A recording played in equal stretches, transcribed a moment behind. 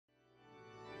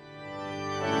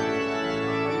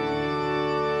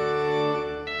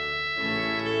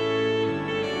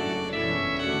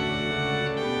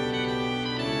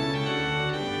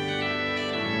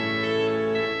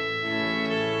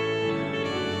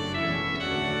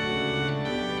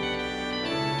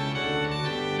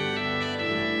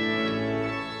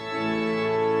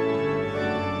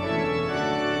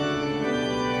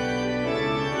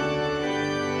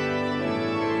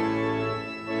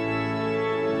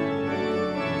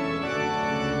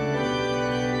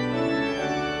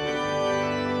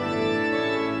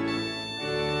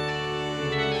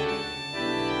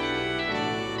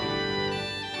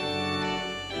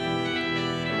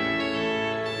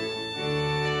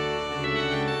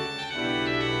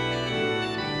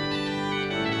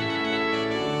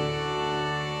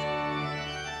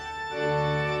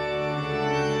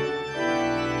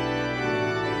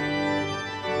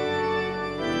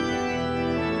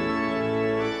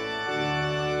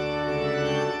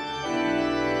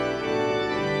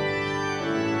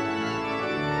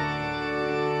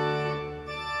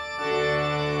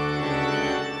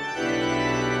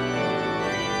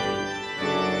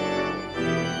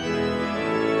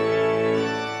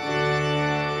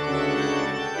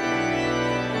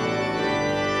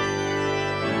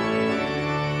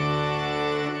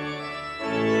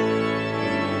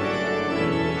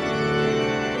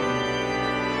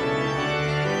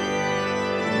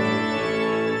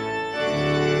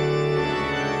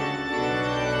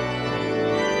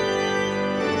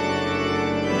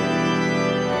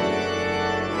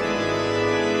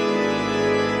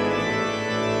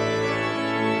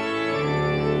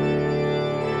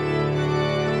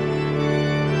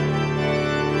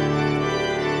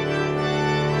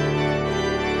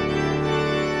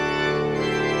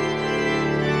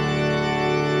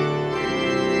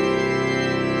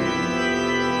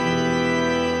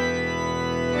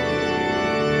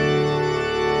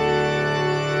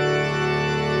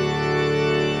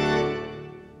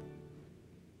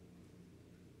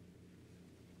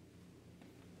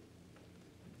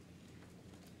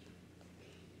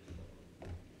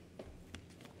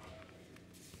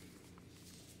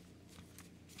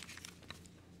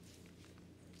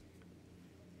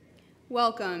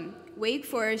Welcome, Wake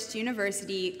Forest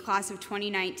University Class of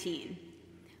 2019.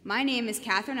 My name is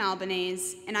Catherine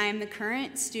Albanese, and I am the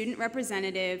current student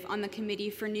representative on the Committee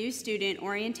for New Student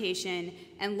Orientation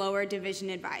and Lower Division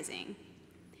Advising.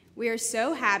 We are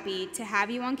so happy to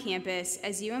have you on campus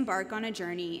as you embark on a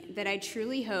journey that I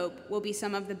truly hope will be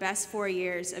some of the best 4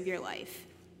 years of your life.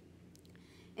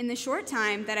 In the short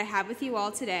time that I have with you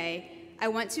all today, I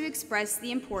want to express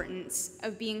the importance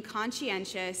of being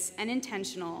conscientious and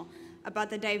intentional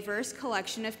about the diverse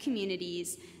collection of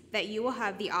communities that you will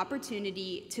have the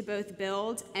opportunity to both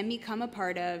build and become a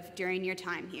part of during your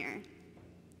time here.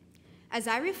 As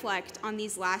I reflect on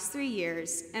these last 3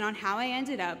 years and on how I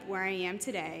ended up where I am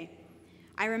today,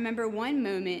 I remember one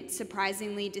moment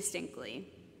surprisingly distinctly.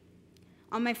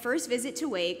 On my first visit to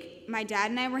Wake, my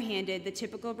dad and I were handed the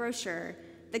typical brochure,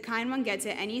 the kind one gets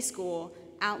at any school,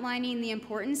 outlining the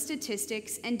important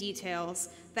statistics and details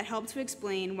that help to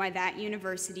explain why that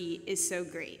university is so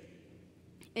great.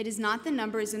 It is not the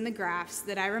numbers in the graphs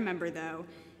that I remember, though.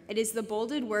 It is the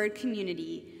bolded word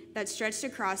community that stretched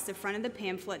across the front of the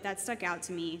pamphlet that stuck out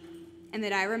to me and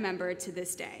that I remember to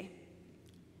this day.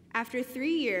 After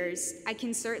 3 years, I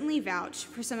can certainly vouch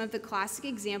for some of the classic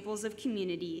examples of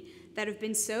community that have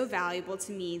been so valuable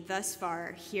to me thus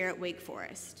far here at Wake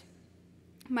Forest.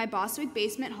 My Bostwick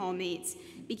basement hallmates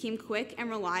became quick and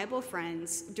reliable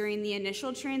friends during the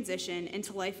initial transition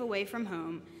into life away from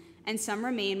home, and some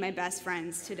remain my best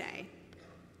friends today.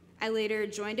 I later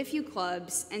joined a few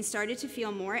clubs and started to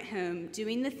feel more at home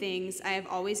doing the things I have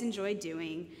always enjoyed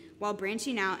doing, while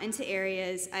branching out into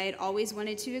areas I had always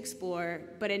wanted to explore,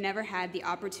 but had never had the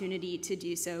opportunity to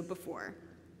do so before.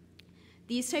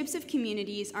 These types of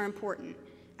communities are important,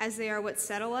 as they are what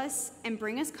settle us and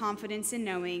bring us confidence in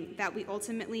knowing that we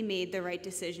ultimately made the right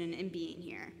decision in being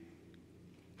here.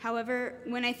 However,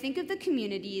 when I think of the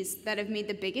communities that have made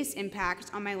the biggest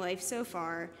impact on my life so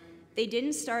far, they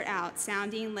didn't start out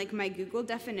sounding like my Google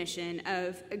definition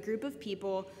of a group of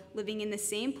people living in the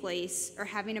same place or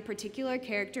having a particular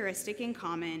characteristic in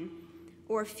common,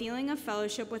 or a feeling of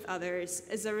fellowship with others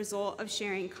as a result of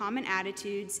sharing common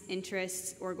attitudes,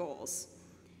 interests, or goals.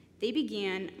 They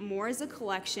began more as a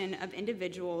collection of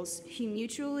individuals who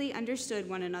mutually understood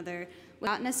one another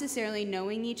without necessarily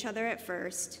knowing each other at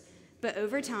first, but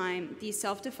over time, these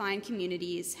self-defined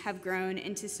communities have grown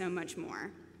into so much more.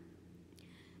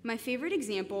 My favorite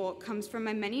example comes from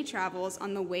my many travels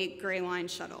on the Wake Gray Line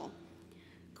shuttle.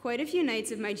 Quite a few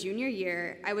nights of my junior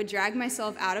year, I would drag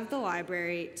myself out of the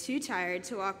library, too tired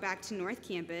to walk back to North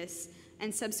Campus,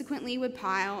 and subsequently would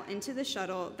pile into the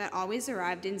shuttle that always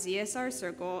arrived in ZSR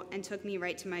Circle and took me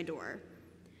right to my door.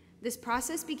 This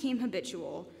process became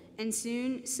habitual, and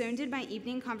soon, so did my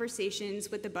evening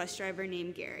conversations with the bus driver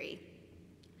named Gary.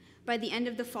 By the end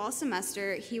of the fall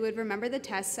semester, he would remember the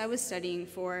tests I was studying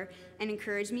for and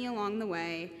encourage me along the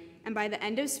way, and by the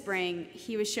end of spring,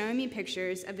 he was showing me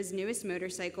pictures of his newest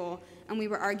motorcycle, and we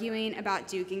were arguing about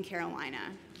Duke and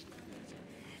Carolina.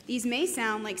 These may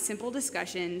sound like simple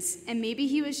discussions, and maybe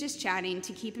he was just chatting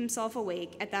to keep himself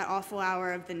awake at that awful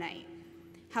hour of the night.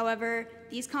 However,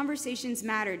 these conversations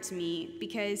mattered to me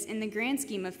because in the grand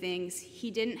scheme of things,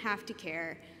 he didn't have to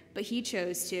care, but he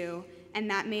chose to, and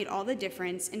that made all the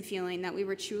difference in feeling that we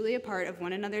were truly a part of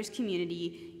one another's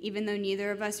community, even though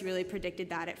neither of us really predicted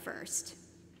that at first.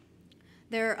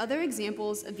 There are other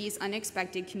examples of these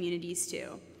unexpected communities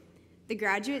too. The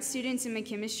graduate students in my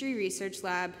chemistry research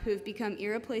lab who have become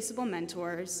irreplaceable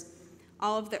mentors,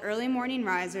 all of the early morning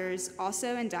risers,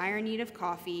 also in dire need of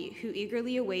coffee, who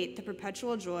eagerly await the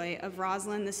perpetual joy of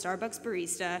Rosalind, the Starbucks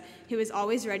barista, who is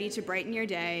always ready to brighten your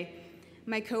day,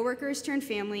 my coworkers turned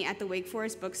family at the Wake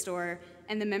Forest bookstore,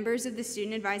 and the members of the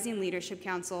Student Advising Leadership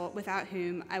Council, without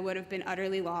whom I would have been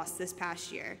utterly lost this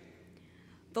past year.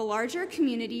 The larger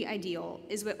community ideal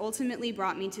is what ultimately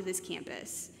brought me to this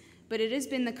campus, but it has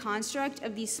been the construct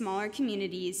of these smaller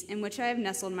communities in which I have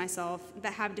nestled myself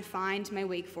that have defined my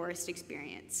Wake Forest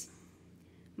experience.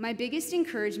 My biggest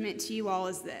encouragement to you all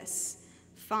is this: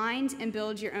 find and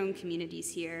build your own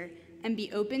communities here, and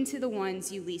be open to the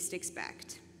ones you least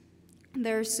expect.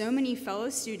 There are so many fellow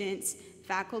students,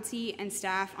 faculty, and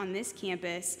staff on this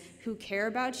campus who care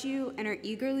about you and are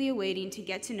eagerly awaiting to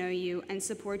get to know you and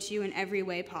support you in every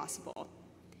way possible.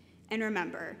 And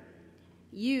remember,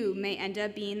 you may end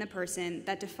up being the person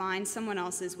that defines someone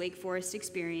else's Wake Forest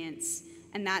experience,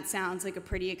 and that sounds like a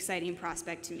pretty exciting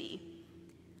prospect to me.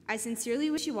 I sincerely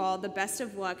wish you all the best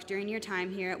of luck during your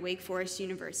time here at Wake Forest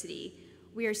University.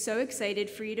 We are so excited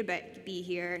for you to be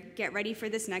here. Get ready for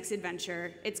this next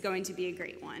adventure. It's going to be a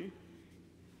great one.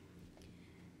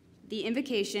 The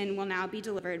invocation will now be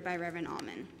delivered by Reverend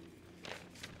Allman.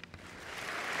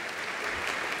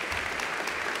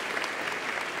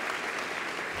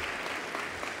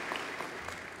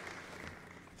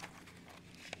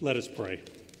 Let us pray.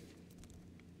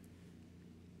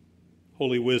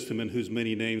 Holy Wisdom, in whose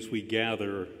many names we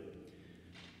gather,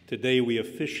 today we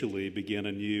officially begin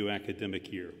a new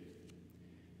academic year.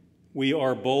 We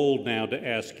are bold now to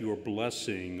ask your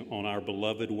blessing on our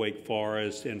beloved Wake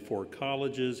Forest and for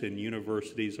colleges and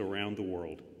universities around the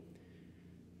world.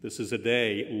 This is a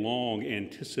day long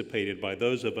anticipated by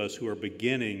those of us who are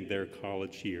beginning their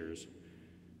college years.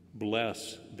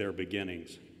 Bless their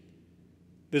beginnings.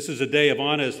 This is a day of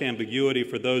honest ambiguity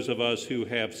for those of us who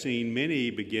have seen many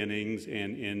beginnings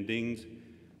and endings.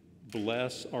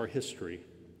 Bless our history.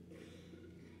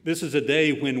 This is a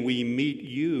day when we meet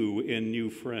you in new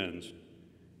friends.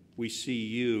 We see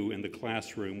you in the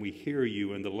classroom. We hear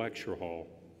you in the lecture hall.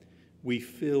 We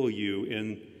feel you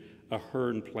in a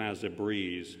Hearn Plaza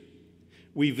breeze.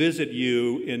 We visit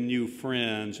you in new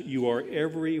friends. You are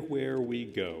everywhere we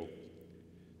go.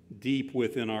 Deep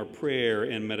within our prayer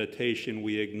and meditation,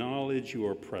 we acknowledge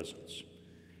your presence.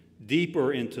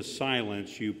 Deeper into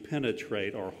silence, you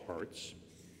penetrate our hearts,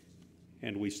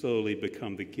 and we slowly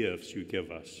become the gifts you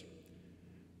give us.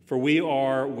 For we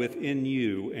are within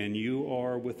you, and you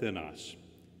are within us.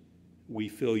 We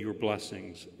feel your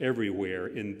blessings everywhere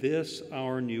in this,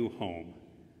 our new home.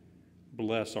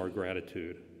 Bless our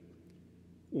gratitude.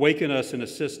 Waken us and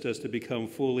assist us to become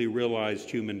fully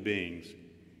realized human beings.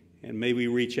 And may we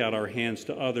reach out our hands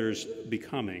to others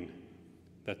becoming,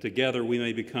 that together we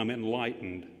may become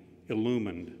enlightened,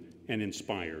 illumined, and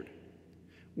inspired.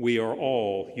 We are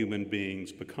all human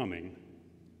beings becoming.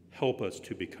 Help us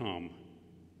to become.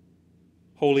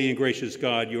 Holy and gracious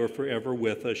God, you are forever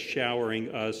with us,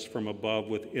 showering us from above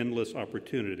with endless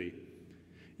opportunity.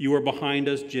 You are behind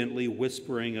us, gently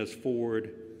whispering us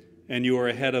forward, and you are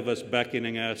ahead of us,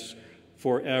 beckoning us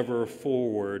forever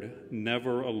forward,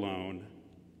 never alone,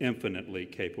 infinitely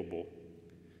capable.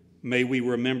 May we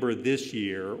remember this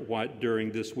year what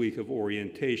during this week of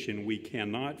orientation we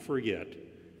cannot forget.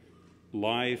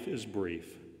 Life is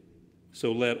brief,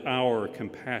 so let our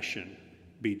compassion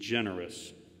be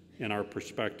generous and our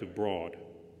perspective broad.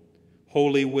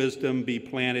 Holy wisdom be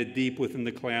planted deep within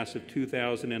the class of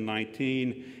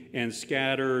 2019 and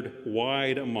scattered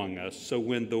wide among us, so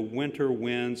when the winter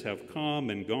winds have come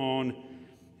and gone,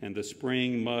 and the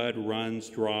spring mud runs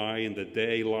dry and the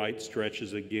daylight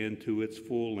stretches again to its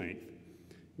full length,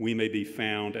 we may be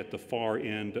found at the far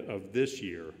end of this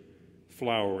year,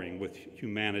 flowering with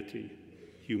humanity,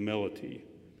 humility,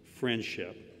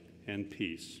 friendship, and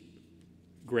peace.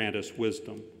 Grant us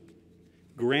wisdom.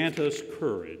 Grant us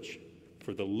courage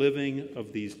for the living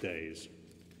of these days.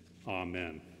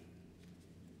 Amen.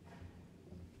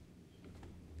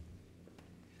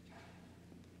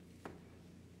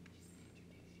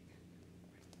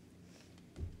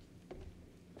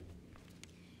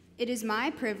 It is my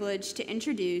privilege to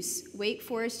introduce Wake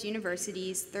Forest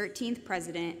University's 13th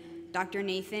president, Dr.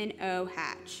 Nathan O.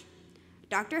 Hatch.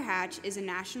 Dr. Hatch is a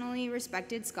nationally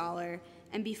respected scholar,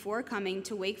 and before coming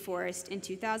to Wake Forest in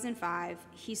 2005,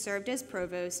 he served as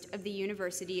provost of the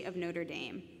University of Notre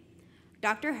Dame.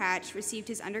 Dr. Hatch received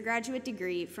his undergraduate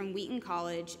degree from Wheaton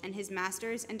College and his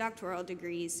master's and doctoral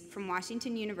degrees from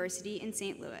Washington University in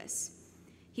St. Louis.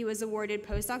 He was awarded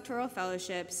postdoctoral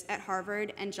fellowships at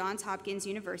Harvard and Johns Hopkins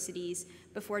universities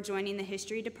before joining the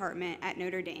history department at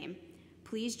Notre Dame.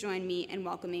 Please join me in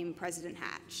welcoming President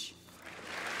Hatch.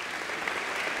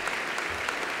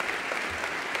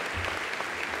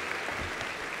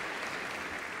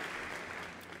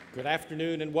 Good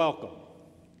afternoon and welcome.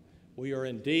 We are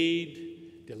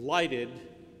indeed delighted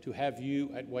to have you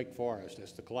at Wake Forest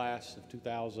as the class of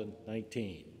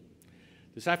 2019.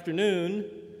 This afternoon,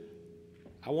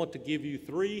 I want to give you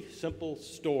 3 simple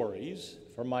stories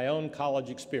from my own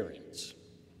college experience.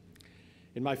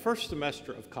 In my first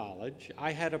semester of college,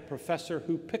 I had a professor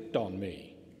who picked on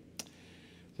me.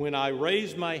 When I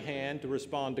raised my hand to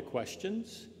respond to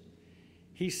questions,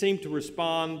 he seemed to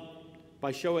respond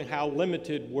by showing how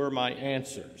limited were my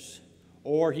answers,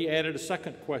 or he added a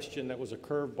second question that was a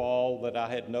curveball that I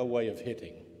had no way of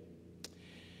hitting.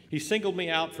 He singled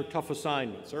me out for tough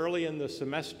assignments. Early in the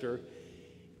semester,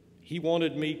 he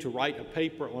wanted me to write a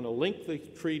paper on a lengthy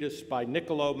treatise by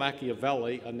Niccolo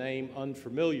Machiavelli, a name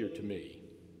unfamiliar to me.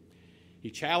 He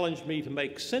challenged me to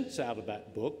make sense out of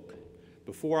that book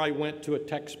before I went to a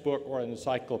textbook or an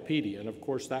encyclopedia, and of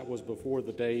course that was before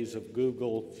the days of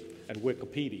Google and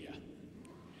Wikipedia.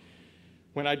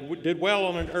 When I did well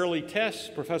on an early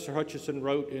test, Professor Hutchison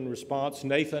wrote in response,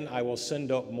 "Nathan, I will send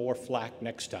up more flack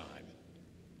next time."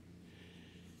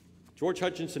 George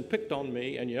Hutchinson picked on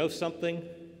me, and you know something?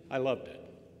 I loved it.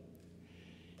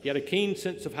 He had a keen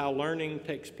sense of how learning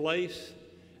takes place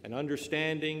and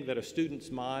understanding that a student's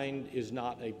mind is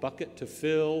not a bucket to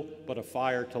fill, but a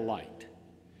fire to light.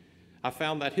 I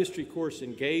found that history course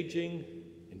engaging,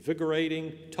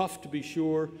 invigorating, tough to be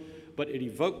sure, but it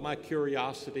evoked my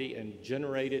curiosity and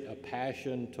generated a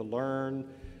passion to learn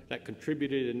that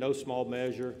contributed in no small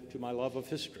measure to my love of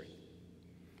history.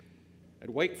 At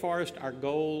Wake Forest, our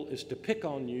goal is to pick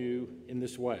on you in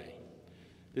this way.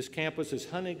 This campus is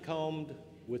honeycombed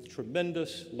with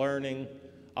tremendous learning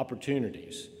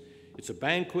opportunities. It's a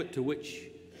banquet to which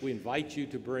we invite you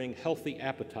to bring healthy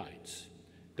appetites.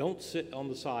 Don't sit on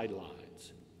the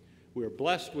sidelines. We are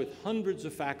blessed with hundreds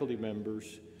of faculty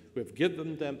members who have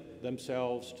given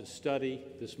themselves to study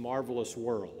this marvelous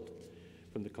world,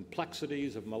 from the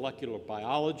complexities of molecular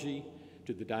biology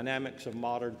to the dynamics of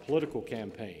modern political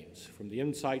campaigns, from the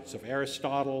insights of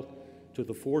Aristotle to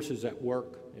the forces at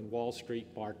work in Wall Street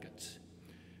markets.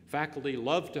 Faculty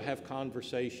love to have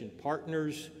conversation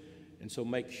partners, and so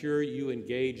make sure you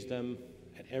engage them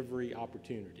at every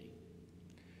opportunity.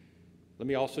 Let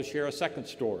me also share a second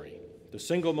story. The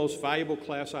single most valuable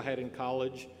class I had in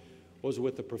college was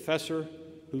with a professor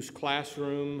whose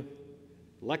classroom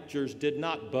lectures did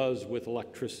not buzz with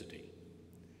electricity.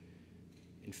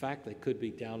 In fact, they could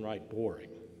be downright boring.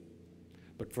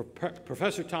 But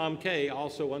Professor Tom Kay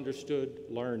also understood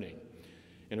learning.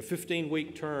 In a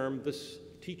 15-week term, this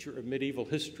teacher of medieval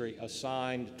history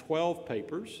assigned 12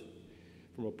 papers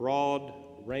from a broad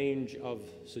range of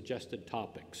suggested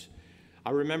topics.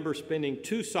 I remember spending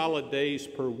 2 solid days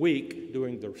per week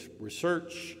doing the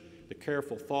research, the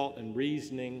careful thought and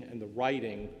reasoning, and the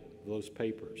writing of those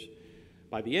papers.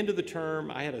 By the end of the term,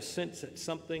 I had a sense that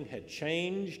something had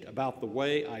changed about the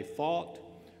way I thought,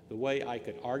 the way I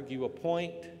could argue a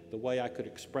point, the way I could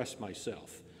express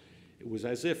myself. It was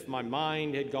as if my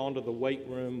mind had gone to the weight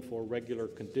room for regular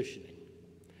conditioning.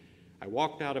 I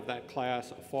walked out of that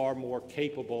class a far more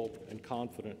capable and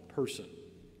confident person.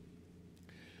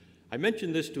 I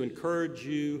mention this to encourage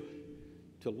you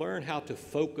to learn how to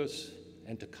focus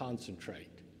and to concentrate.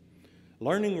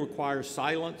 Learning requires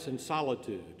silence and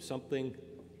solitude, something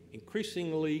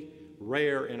increasingly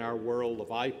rare in our world of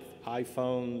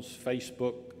iPhones,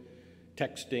 Facebook,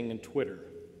 texting, and Twitter.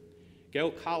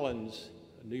 Gail Collins,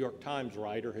 a New York Times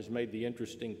writer, has made the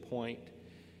interesting point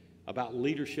about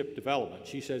leadership development.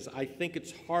 She says, "I think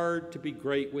it's hard to be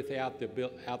great without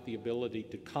the ability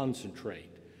to concentrate.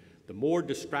 The more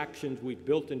distractions we've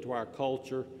built into our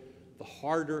culture, the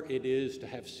harder it is to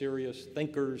have serious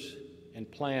thinkers and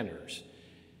planners.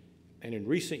 And in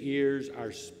recent years,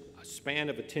 our span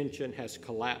of attention has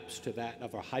collapsed to that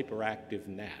of a hyperactive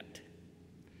gnat."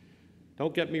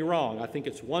 Don't get me wrong, I think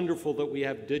it's wonderful that we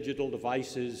have digital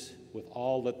devices with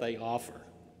all that they offer.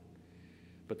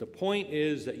 But the point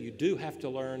is that you do have to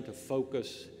learn to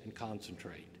focus and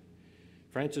concentrate.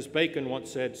 Francis Bacon once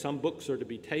said, "Some books are to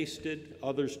be tasted,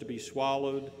 others to be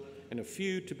swallowed, and a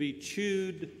few to be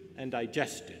chewed and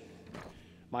digested."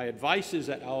 My advice is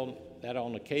that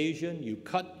on occasion you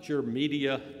cut your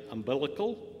media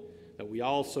umbilical that we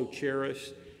all so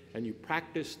cherish, and you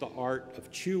practice the art of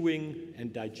chewing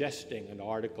and digesting an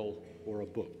article or a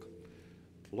book.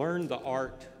 Learn the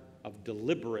art of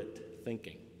deliberate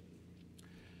thinking.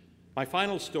 My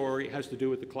final story has to do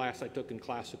with the class I took in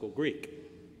classical Greek.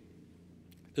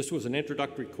 This was an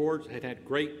introductory course that had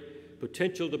great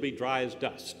potential to be dry as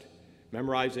dust,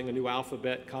 memorizing a new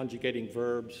alphabet, conjugating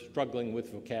verbs, struggling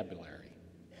with vocabulary.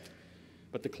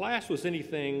 But the class was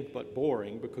anything but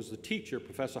boring because the teacher,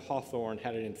 Professor Hawthorne,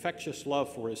 had an infectious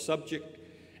love for his subject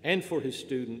and for his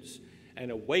students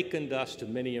and awakened us to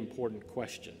many important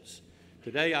questions.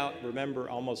 Today, I remember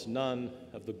almost none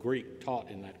of the Greek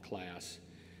taught in that class,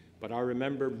 but I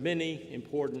remember many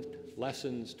important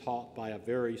lessons taught by a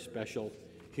very special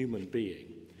human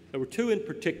being. There were 2 in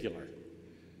particular.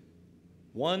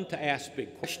 One, to ask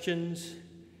big questions,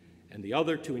 and the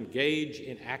other, to engage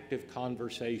in active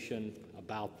conversation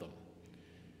about them.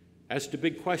 As to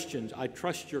big questions, I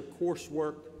trust your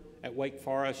coursework at Wake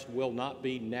Forest will not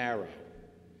be narrow.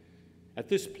 At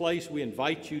this place, we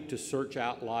invite you to search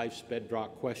out life's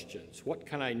bedrock questions. What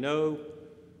can I know?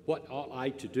 What ought I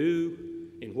to do?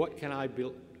 In what can I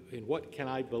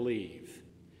believe?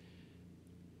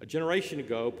 A generation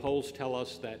ago, polls tell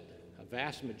us that a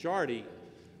vast majority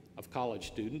of college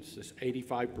students, this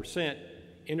 85%,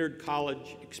 entered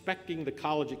college expecting the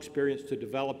college experience to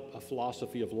develop a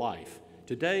philosophy of life.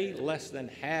 Today, less than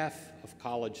half of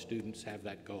college students have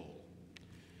that goal.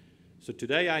 So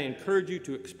today, I encourage you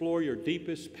to explore your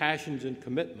deepest passions and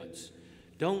commitments.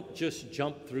 Don't just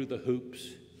jump through the hoops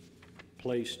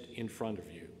placed in front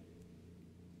of you.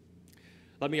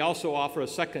 Let me also offer a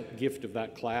second gift of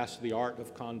that class, the art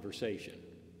of conversation.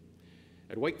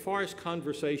 At Wake Forest,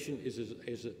 conversation is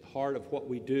at the heart of what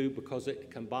we do because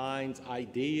it combines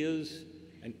ideas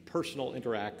and personal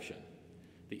interaction,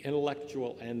 the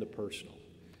intellectual and the personal.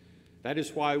 That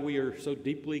is why we are so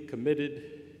deeply committed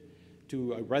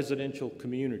to a residential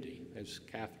community, as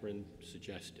Catherine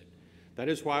suggested. That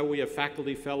is why we have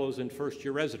faculty fellows in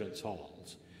first-year residence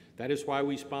halls. That is why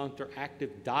we sponsor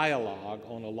active dialogue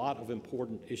on a lot of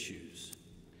important issues.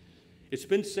 It's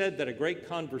been said that a great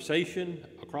conversation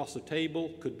across the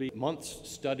table could be months'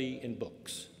 study in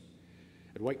books.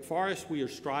 At Wake Forest, we are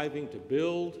striving to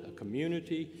build a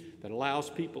community that allows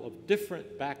people of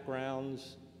different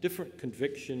backgrounds, different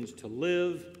convictions to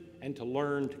live and to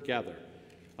learn together,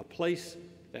 a place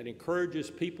that encourages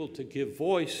people to give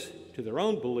voice to their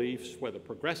own beliefs, whether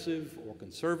progressive or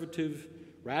conservative,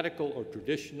 radical or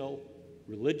traditional,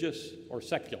 religious or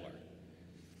secular.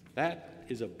 That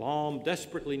is a balm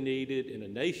desperately needed in a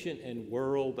nation and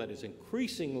world that is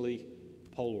increasingly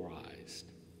polarized.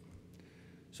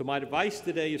 So my advice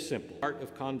today is simple. Start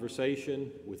of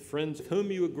conversation with friends with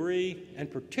whom you agree,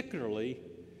 and particularly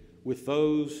with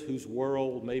those whose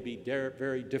world may be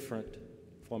very different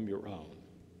from your own.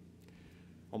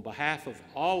 On behalf of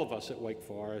all of us at Wake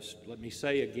Forest, let me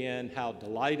say again how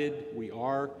delighted we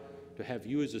are to have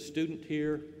you as a student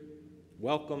here.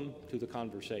 Welcome to the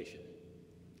conversation.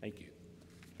 Thank you.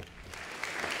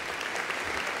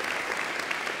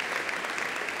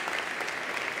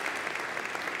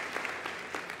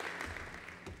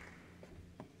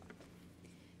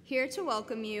 Here to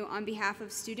welcome you on behalf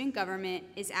of student government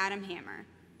is Adam Hammer.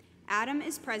 Adam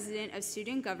is president of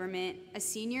student government, a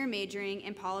senior majoring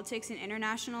in politics and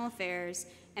international affairs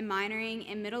and minoring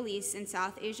in Middle East and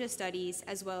South Asia studies,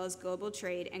 as well as global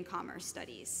trade and commerce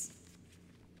studies.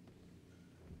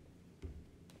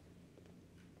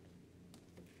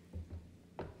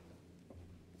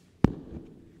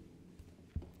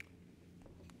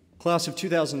 Class of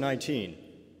 2019,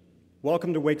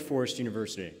 welcome to Wake Forest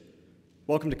University.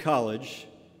 Welcome to college,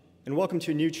 and welcome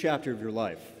to a new chapter of your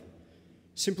life.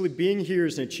 Simply being here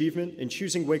is an achievement, and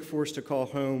choosing Wake Forest to call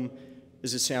home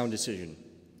is a sound decision.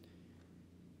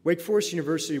 Wake Forest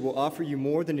University will offer you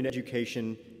more than an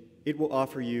education, it will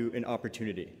offer you an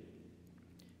opportunity.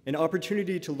 An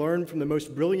opportunity to learn from the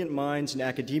most brilliant minds in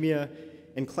academia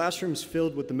and classrooms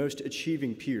filled with the most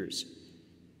achieving peers.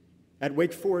 At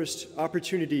Wake Forest,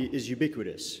 opportunity is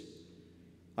ubiquitous.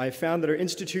 I have found that our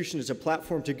institution is a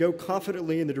platform to go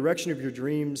confidently in the direction of your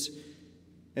dreams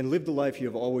and live the life you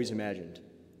have always imagined.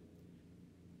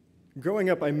 Growing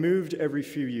up, I moved every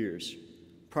few years.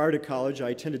 Prior to college,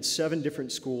 I attended 7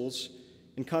 different schools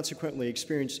and consequently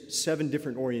experienced 7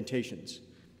 different orientations.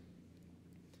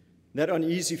 That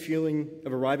uneasy feeling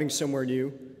of arriving somewhere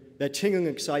new, that tingling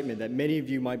excitement that many of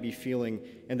you might be feeling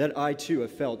and that I too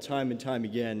have felt time and time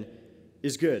again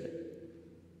is good.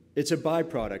 It's a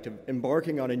byproduct of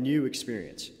embarking on a new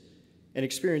experience, an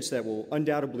experience that will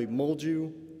undoubtedly mold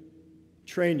you,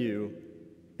 train you,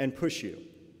 and push you.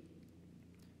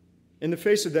 In the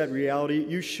face of that reality,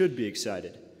 you should be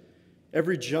excited.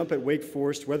 Every jump at Wake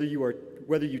Forest, whether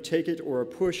you take it or are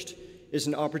pushed, is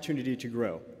an opportunity to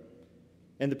grow.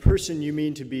 And the person you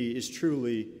mean to be is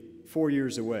truly 4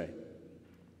 years away.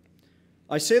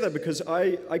 I say that because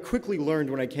I quickly learned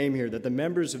when I came here that the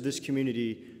members of this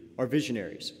community are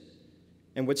visionaries.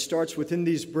 And what starts within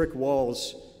these brick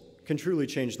walls can truly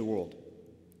change the world.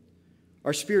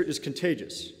 Our spirit is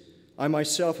contagious. I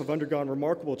myself have undergone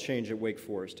remarkable change at Wake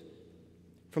Forest.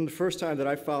 From the first time that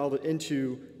I filed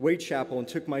into Wade Chapel and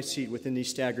took my seat within these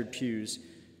staggered pews,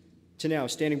 to now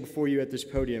standing before you at this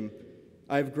podium,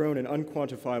 I have grown in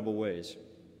unquantifiable ways.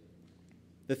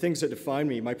 The things that define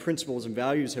me, my principles and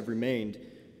values have remained,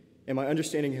 and my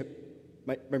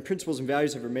principles and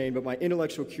values have remained, but my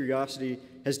intellectual curiosity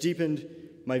has deepened,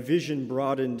 my vision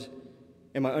broadened,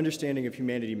 and my understanding of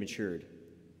humanity matured.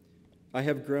 I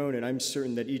have grown, and I'm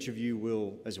certain that each of you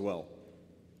will as well.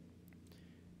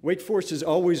 Wake Forest has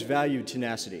always valued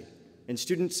tenacity, and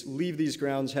students leave these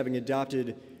grounds having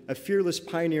adopted a fearless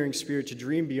pioneering spirit to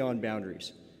dream beyond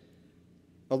boundaries.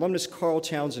 Alumnus Carl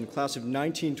Townsend, class of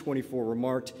 1924,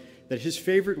 remarked that his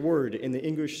favorite word in the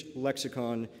English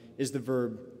lexicon is the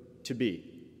verb to be.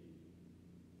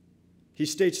 He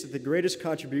states that the greatest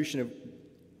contribution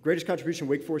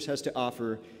Wake Forest has to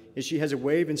offer is she has a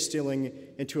way of instilling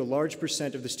into a large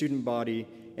percent of the student body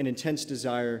an intense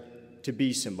desire to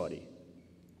be somebody.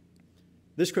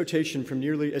 This quotation from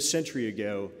nearly a century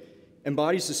ago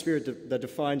embodies the spirit that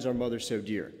defines our mother so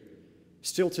dear.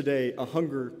 Still today, a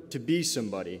hunger to be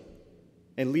somebody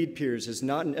and lead peers is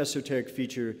not an esoteric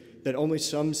feature that only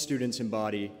some students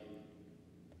embody.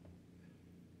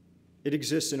 It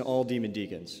exists in all demon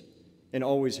deacons and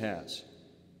always has.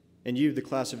 and you, the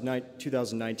class of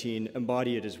 2019,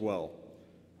 embody it as well.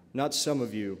 Not some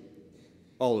of you,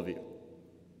 all of you.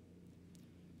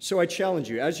 So I challenge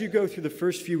you, as you go through the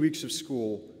first few weeks of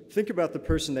school, think about the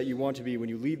person that you want to be when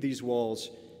you leave these walls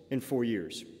in 4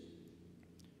 years.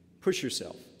 Push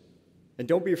yourself, and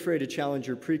don't be afraid to challenge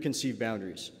your preconceived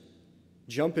boundaries.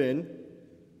 Jump in,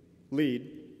 lead,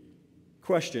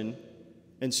 question,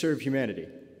 and serve humanity.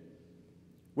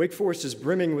 Wake Forest is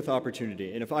brimming with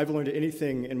opportunity, and if I've learned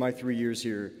anything in my 3 years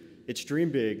here, it's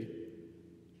dream big,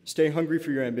 stay hungry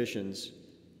for your ambitions,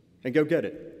 and go get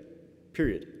it,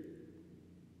 period.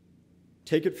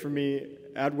 Take it from me,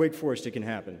 at Wake Forest it can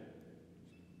happen.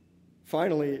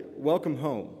 Finally, welcome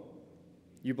home.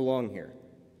 You belong here.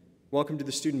 Welcome to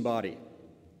the student body.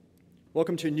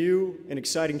 Welcome to a new and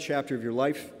exciting chapter of your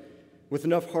life. With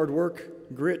enough hard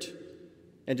work, grit,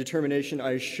 and determination,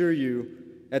 I assure you,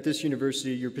 at this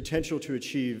university, your potential to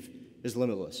achieve is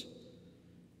limitless.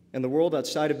 And the world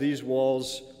outside of these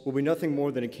walls will be nothing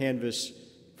more than a canvas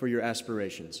for your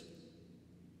aspirations.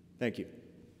 Thank you.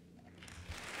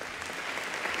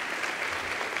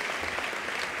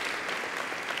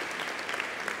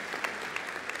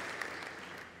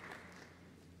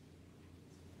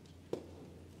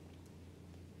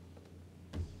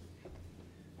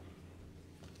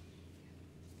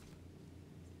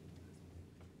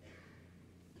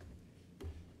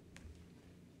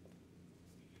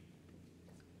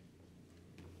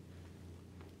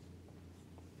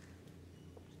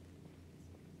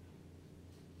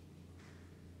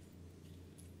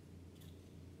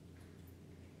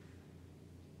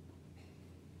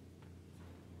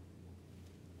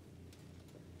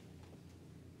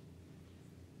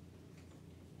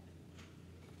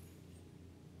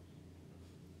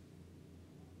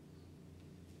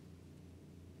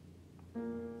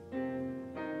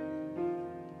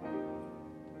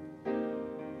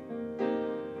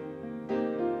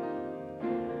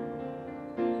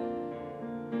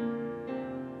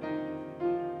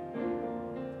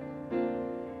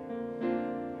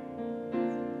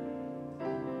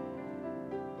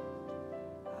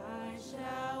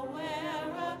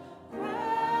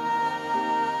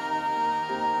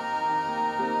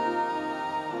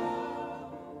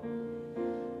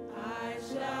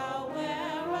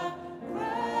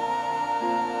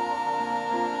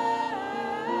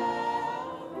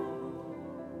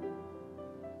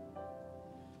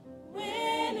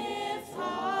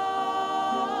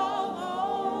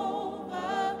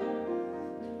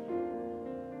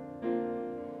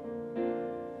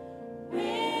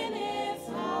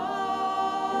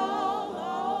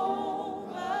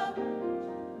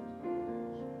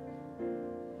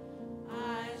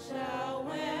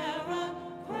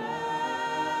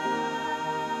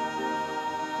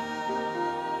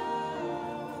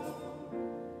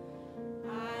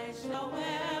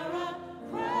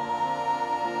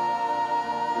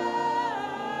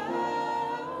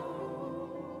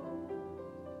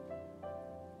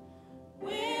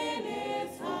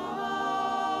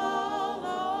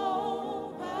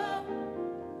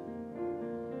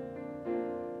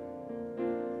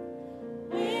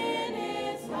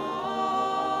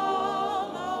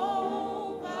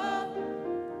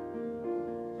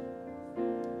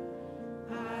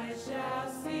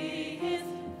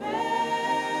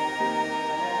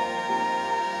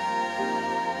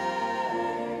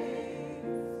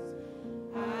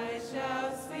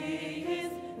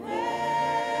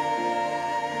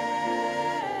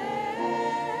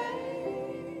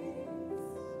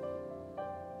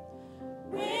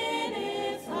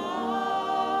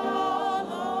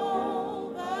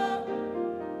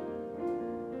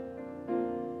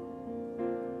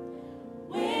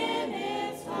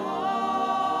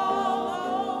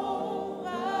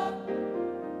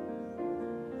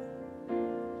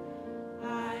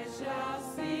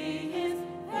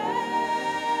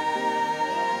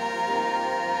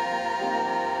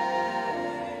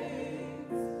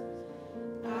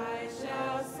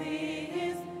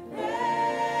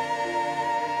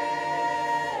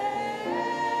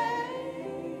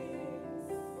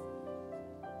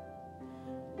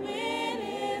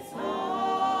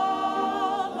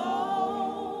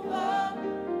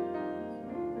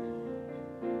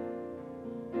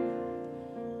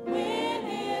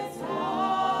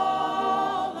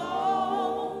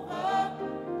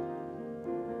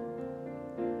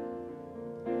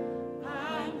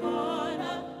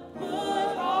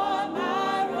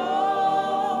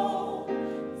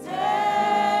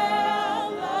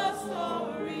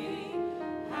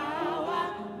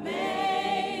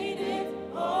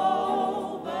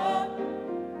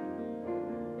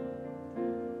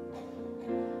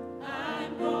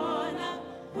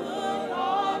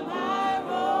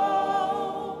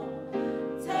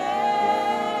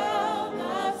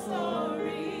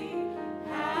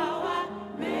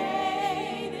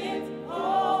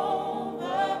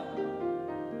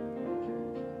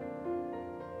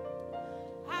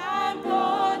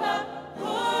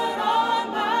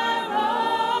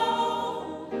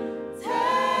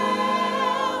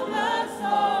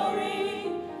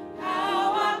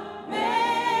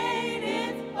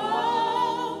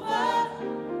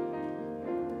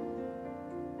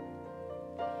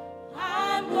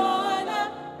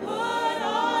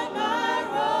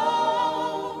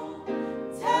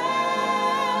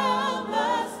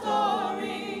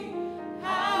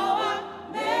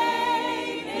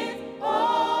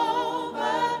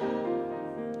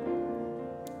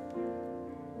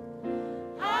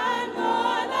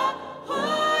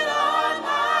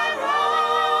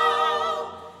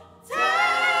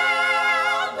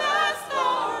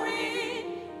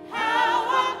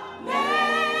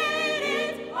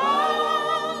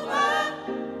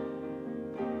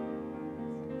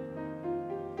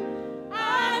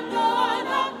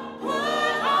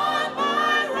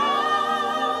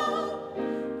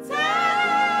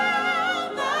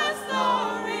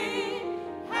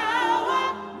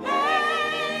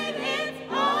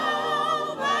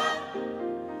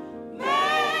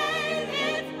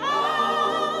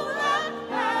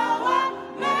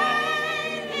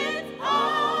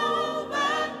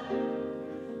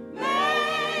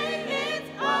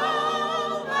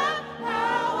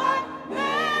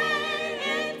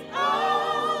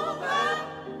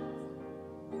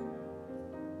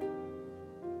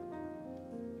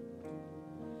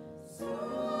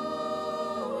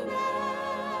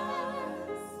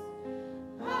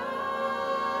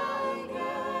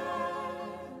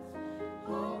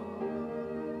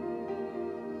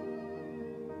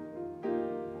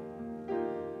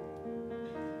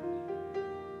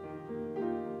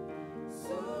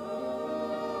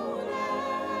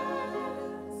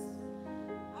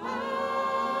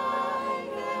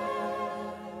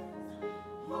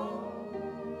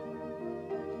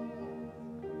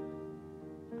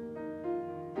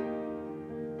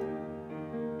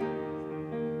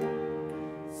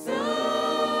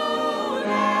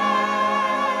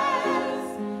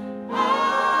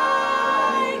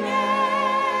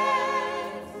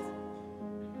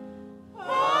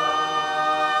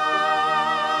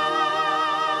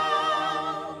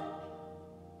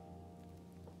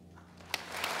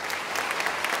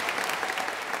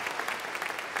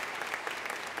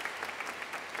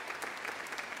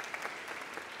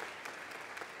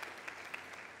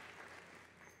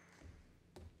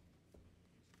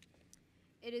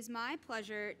 is my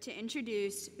pleasure to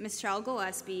introduce Michelle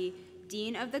Gillespie,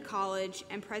 Dean of the College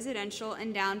and Presidential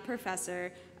Endowed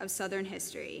Professor of Southern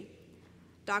History.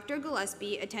 Dr.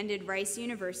 Gillespie attended Rice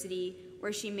University,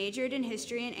 where she majored in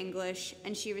history and English,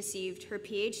 and she received her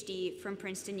PhD from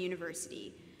Princeton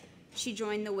University. She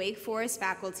joined the Wake Forest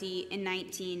faculty in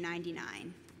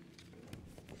 1999.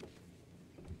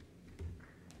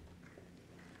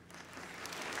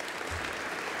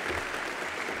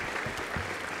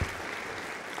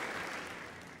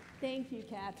 Thank you,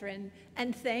 Catherine,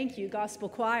 and thank you, Gospel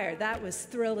Choir. That was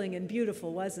thrilling and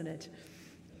beautiful, wasn't it?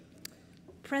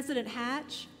 President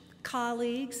Hatch,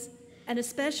 colleagues, and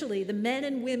especially the men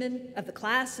and women of the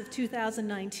class of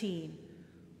 2019,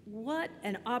 what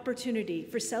an opportunity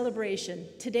for celebration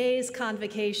today's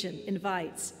convocation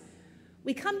invites.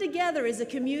 We come together as a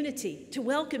community to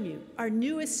welcome you, our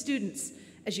newest students,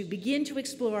 as you begin to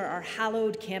explore our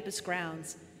hallowed campus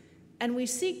grounds. And we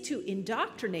seek to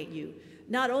indoctrinate you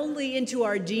not only into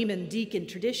our demon deacon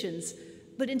traditions,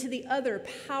 but into the other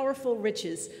powerful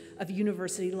riches of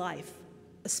university life,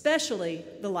 especially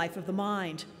the life of the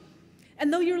mind.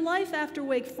 And though your life after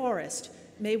Wake Forest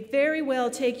may very well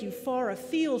take you far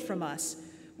afield from us,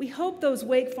 we hope those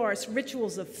Wake Forest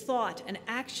rituals of thought and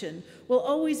action will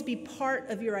always be part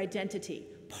of your identity,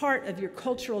 part of your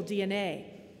cultural DNA.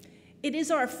 It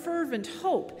is our fervent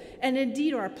hope, and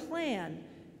indeed our plan,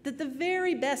 that the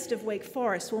very best of Wake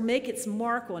Forest will make its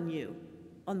mark on you,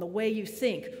 on the way you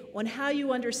think, on how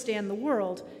you understand the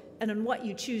world, and on what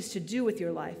you choose to do with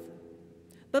your life.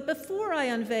 But before I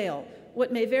unveil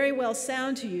what may very well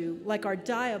sound to you like our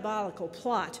diabolical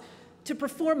plot to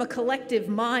perform a collective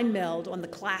mind meld on the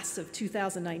class of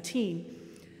 2019,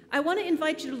 I want to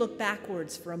invite you to look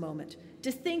backwards for a moment,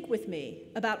 to think with me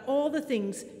about all the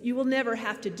things you will never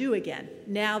have to do again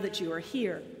now that you are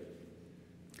here.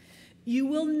 You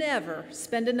will never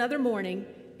spend another morning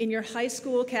in your high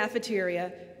school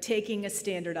cafeteria taking a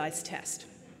standardized test.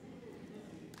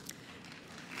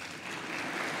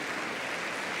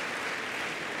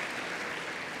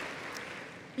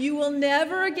 You will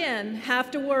never again have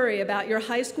to worry about your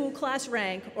high school class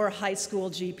rank or high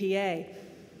school GPA.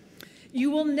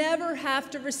 You will never have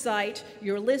to recite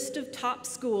your list of top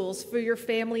schools for your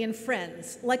family and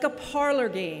friends like a parlor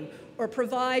game or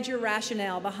provide your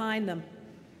rationale behind them.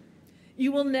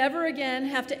 You will never again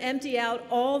have to empty out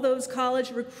all those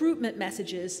college recruitment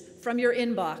messages from your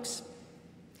inbox.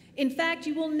 In fact,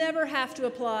 you will never have to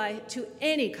apply to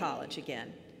any college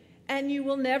again. And you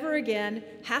will never again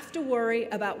have to worry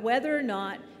about whether or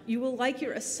not you will like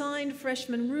your assigned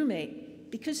freshman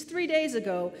roommate, because 3 days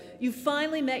ago, you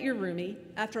finally met your roomie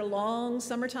after a long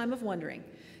summertime of wondering.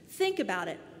 Think about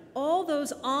it. All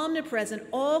those omnipresent,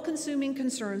 all-consuming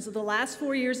concerns of the last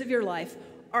 4 years of your life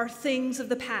are things of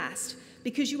the past,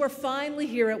 because you are finally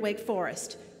here at Wake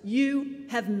Forest. You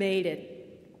have made it.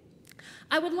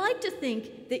 I would like to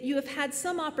think that you have had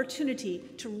some opportunity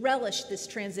to relish this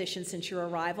transition since your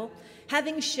arrival,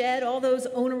 having shed all those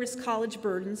onerous college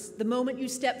burdens the moment you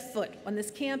step foot on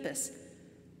this campus.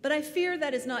 But I fear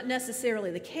that is not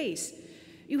necessarily the case.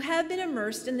 You have been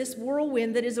immersed in this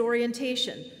whirlwind that is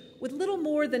orientation, with little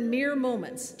more than mere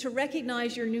moments to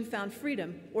recognize your newfound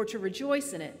freedom or to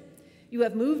rejoice in it. You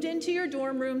have moved into your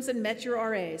dorm rooms and met your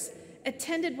RAs,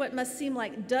 attended what must seem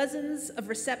like dozens of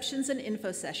receptions and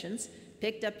info sessions,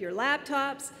 picked up your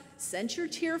laptops, sent your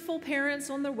tearful parents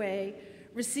on their way,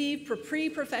 received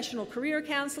pre-professional career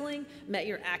counseling, met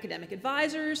your academic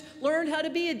advisors, learned how to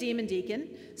be a demon deacon,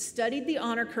 studied the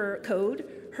honor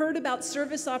code, heard about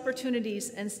service opportunities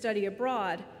and study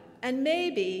abroad, and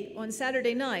maybe on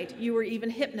Saturday night you were even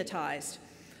hypnotized,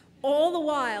 all the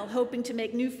while hoping to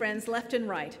make new friends left and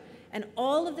right. And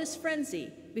all of this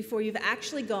frenzy before you've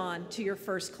actually gone to your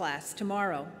first class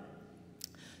tomorrow.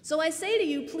 So I say to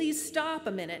you, please stop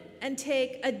a minute and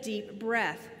take a deep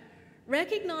breath.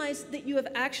 Recognize that you have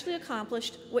actually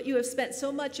accomplished what you have spent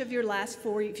so much of your last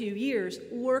few years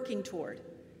working toward.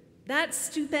 That's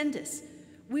stupendous.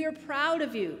 We are proud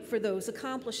of you for those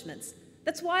accomplishments.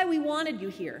 That's why we wanted you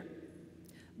here.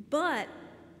 But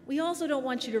we also don't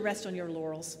want you to rest on your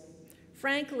laurels.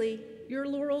 Frankly, your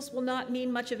laurels will not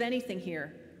mean much of anything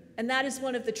here, and that is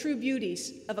one of the true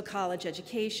beauties of a college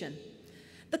education.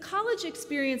 The college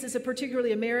experience is a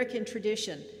particularly American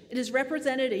tradition. It has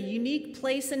represented a unique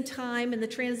place and time in the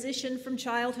transition from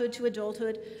childhood to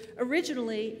adulthood,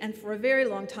 originally, and for a very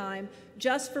long time,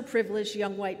 just for privileged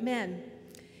young white men.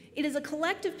 It is a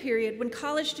collective period when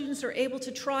college students are able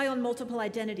to try on multiple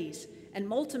identities and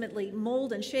ultimately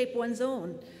mold and shape one's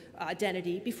own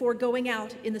identity before going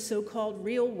out in the so-called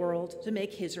real world to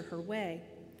make his or her way.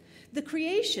 The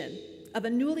creation of a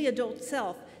newly adult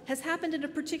self has happened in a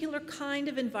particular kind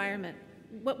of environment,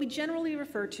 what we generally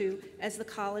refer to as the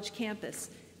college campus,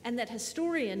 and that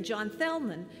historian John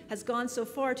Thelman has gone so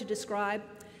far to describe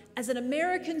as an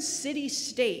American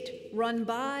city-state run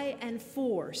by and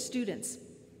for students.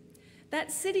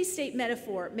 That city-state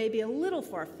metaphor may be a little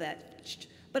far-fetched,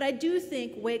 but I do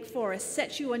think Wake Forest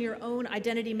sets you on your own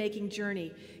identity-making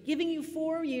journey, giving you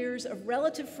 4 years of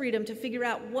relative freedom to figure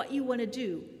out what you want to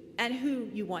do and who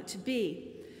you want to be.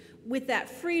 With that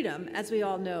freedom, as we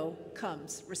all know,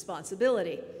 comes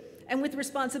responsibility. And with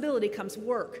responsibility comes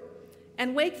work.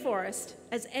 And Wake Forest,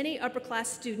 as any upper-class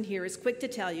student here is quick to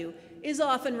tell you, is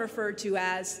often referred to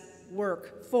as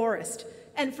Work Forest,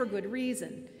 and for good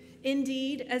reason.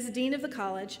 Indeed, as dean of the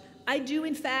college, I do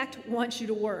in fact want you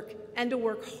to work, and to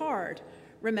work hard.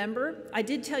 Remember, I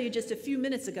did tell you just a few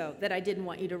minutes ago that I didn't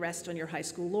want you to rest on your high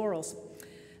school laurels,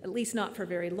 at least not for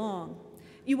very long.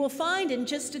 You will find in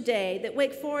just a day that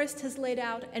Wake Forest has laid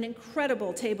out an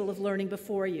incredible table of learning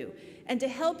before you. And to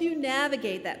help you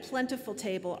navigate that plentiful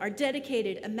table are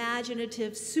dedicated,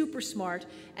 imaginative, super smart,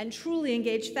 and truly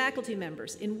engaged faculty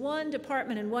members in one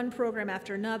department and one program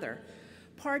after another.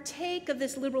 Partake of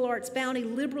this liberal arts bounty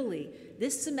liberally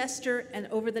this semester and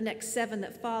over the next 7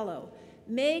 that follow.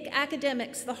 Make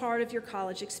academics the heart of your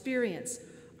college experience.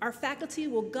 Our faculty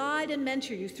will guide and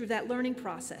mentor you through that learning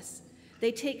process.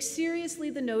 They take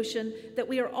seriously the notion that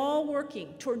we are all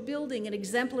working toward building an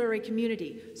exemplary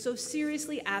community so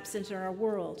seriously absent in our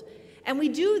world. And we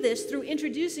do this through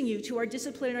introducing you to our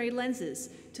disciplinary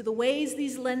lenses, to the ways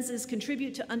these lenses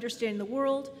contribute to understanding the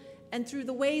world, and through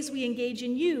the ways we engage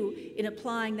in you in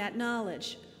applying that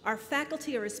knowledge. Our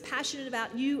faculty are as passionate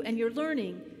about you and your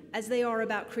learning as they are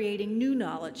about creating new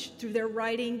knowledge through their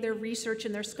writing, their research,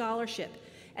 and their scholarship.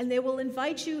 And they will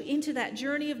invite you into that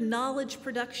journey of knowledge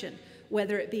production,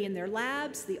 whether it be in their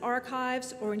labs, the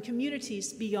archives, or in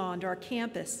communities beyond our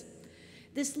campus.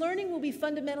 This learning will be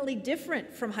fundamentally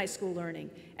different from high school learning,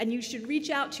 and you should reach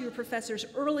out to your professors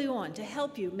early on to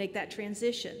help you make that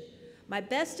transition. My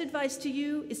best advice to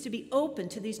you is to be open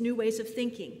to these new ways of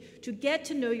thinking, to get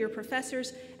to know your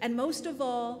professors, and most of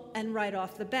all, and right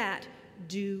off the bat,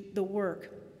 do the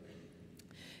work.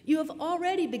 You have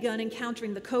already begun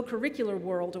encountering the co-curricular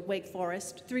world of Wake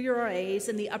Forest through your RAs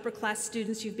and the upper-class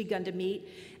students you've begun to meet,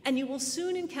 and you will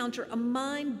soon encounter a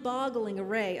mind-boggling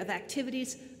array of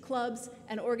activities, clubs,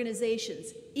 and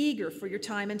organizations eager for your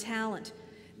time and talent.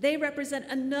 They represent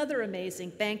another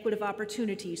amazing banquet of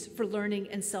opportunities for learning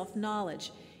and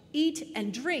self-knowledge. Eat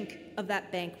and drink of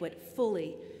that banquet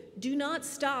fully. Do not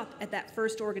stop at that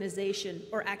first organization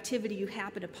or activity you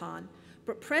happen upon,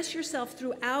 but press yourself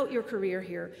throughout your career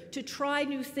here to try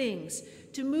new things,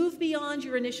 to move beyond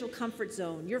your initial comfort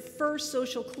zone, your first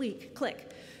social clique,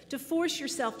 to force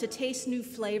yourself to taste new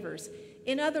flavors.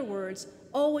 In other words,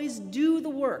 always do the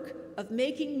work of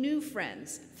making new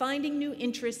friends, finding new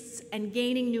interests, and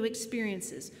gaining new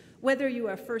experiences, whether you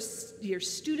are a first-year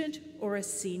student or a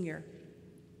senior.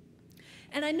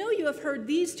 And I know you have heard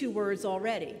these 2 words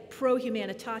already, pro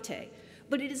humanitate,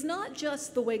 but it is not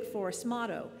just the Wake Forest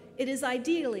motto. It is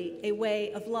ideally a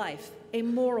way of life, a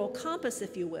moral compass,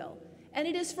 if you will. And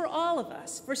it is for all of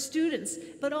us, for students,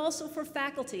 but also for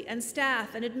faculty and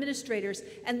staff and administrators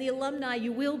and the alumni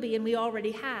you will be and we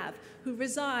already have who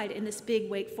reside in this big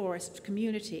Wake Forest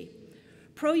community.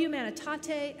 Pro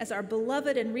humanitate, as our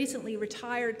beloved and recently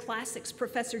retired classics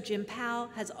professor Jim Powell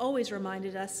has always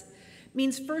reminded us,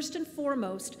 means first and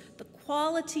foremost the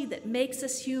quality that makes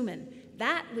us human,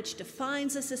 that which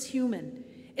defines us as human.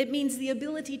 It means the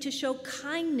ability to show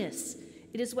kindness.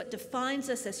 It is what defines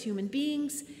us as human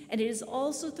beings, and it is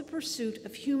also the pursuit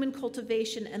of human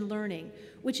cultivation and learning,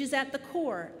 which is at the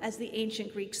core, as the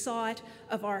ancient Greeks saw it,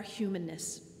 of our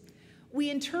humanness. We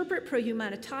interpret pro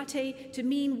humanitate to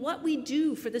mean what we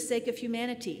do for the sake of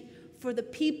humanity, for the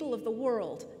people of the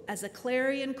world, as a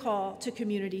clarion call to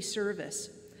community service.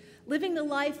 Living the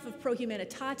life of pro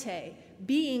humanitate,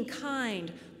 being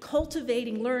kind,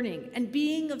 cultivating learning, and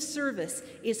being of service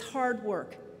is hard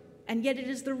work, and yet it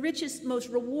is the richest, most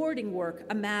rewarding work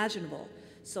imaginable.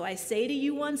 So I say to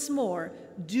you once more,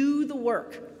 do the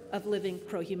work of living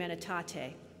pro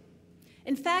humanitate.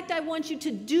 In fact, I want you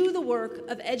to do the work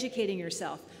of educating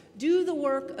yourself, do the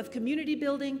work of community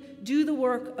building, do the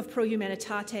work of pro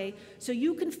humanitate, so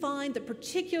you can find the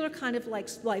particular kind of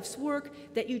life's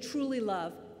work that you truly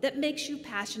love, that makes you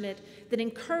passionate, that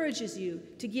encourages you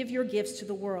to give your gifts to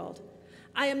the world.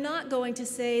 I am not going to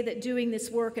say that doing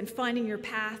this work and finding your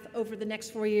path over the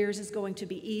next 4 years is going to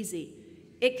be easy.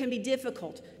 It can be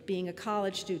difficult being a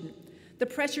college student. The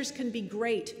pressures can be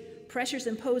great, pressures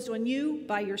imposed on you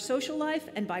by your social life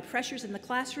and by pressures in the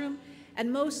classroom,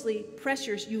 and mostly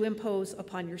pressures you impose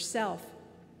upon yourself.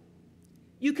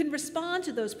 You can respond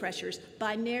to those pressures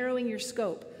by narrowing your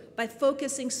scope, by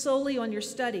focusing solely on your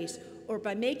studies, or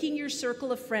by making your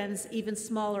circle of friends even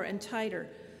smaller and tighter.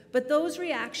 But those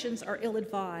reactions are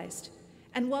ill-advised.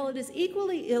 And while it is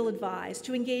equally ill-advised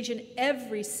to engage in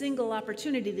every single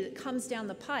opportunity that comes down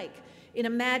the pike in a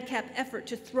madcap effort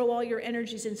to throw all your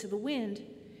energies into the wind,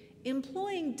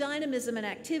 employing dynamism and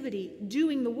activity,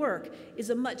 doing the work, is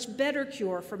a much better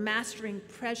cure for mastering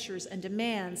pressures and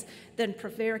demands than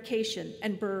prevarication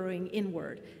and burrowing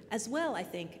inward, as well, I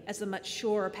think, as a much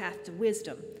surer path to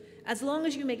wisdom, as long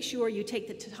as you make sure you take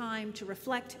the time to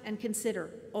reflect and consider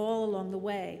all along the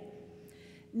way.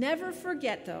 Never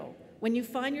forget, though, when you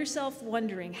find yourself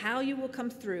wondering how you will come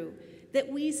through,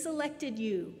 that we selected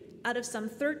you out of some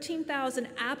 13,000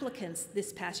 applicants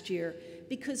this past year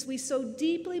because we so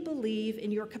deeply believe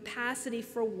in your capacity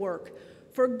for work,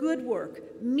 for good work,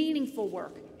 meaningful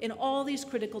work, in all these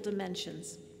critical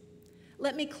dimensions.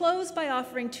 Let me close by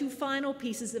offering two final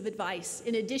pieces of advice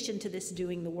in addition to this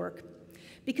doing the work.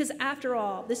 Because after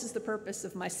all, this is the purpose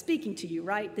of my speaking to you,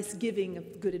 right? This giving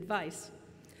of good advice.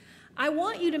 I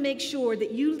want you to make sure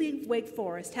that you leave Wake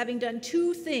Forest having done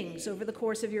two things over the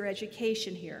course of your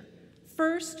education here.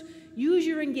 First, use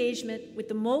your engagement with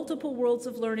the multiple worlds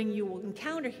of learning you will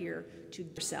encounter here to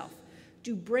yourself,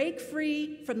 to break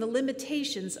free from the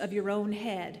limitations of your own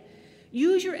head.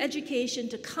 Use your education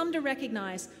to come to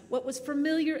recognize what was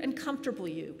familiar and comfortable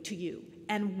to you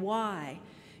and why.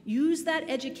 Use that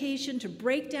education to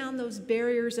break down those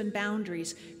barriers and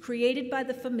boundaries created by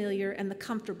the familiar and the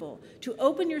comfortable, to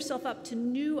open yourself up to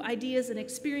new ideas and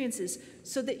experiences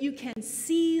so that you can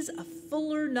seize a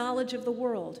fuller knowledge of the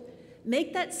world.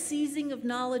 Make that seizing of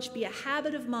knowledge be a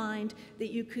habit of mind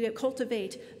that you could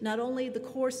cultivate not only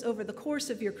over the course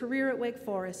of your career at Wake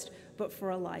Forest, but for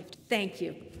a life. Thank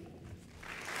you.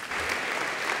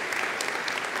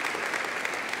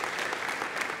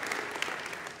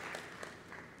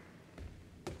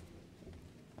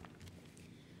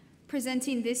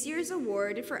 Presenting this year's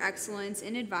award for excellence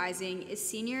in advising is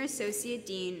Senior Associate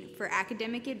Dean for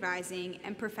Academic Advising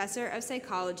and Professor of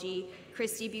Psychology,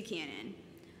 Christy Buchanan.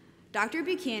 Dr.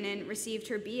 Buchanan received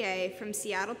her BA from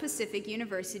Seattle Pacific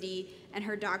University and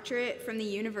her doctorate from the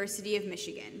University of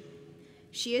Michigan.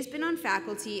 She has been on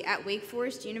faculty at Wake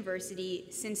Forest University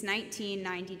since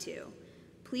 1992.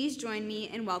 Please join me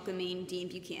in welcoming Dean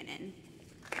Buchanan.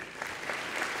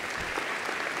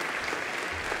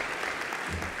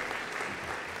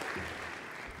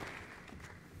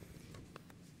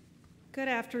 Good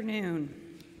afternoon.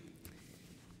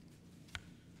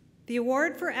 The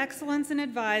Award for Excellence in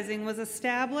Advising was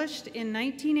established in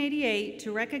 1988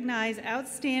 to recognize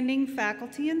outstanding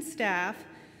faculty and staff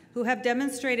who have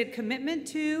demonstrated commitment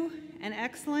to and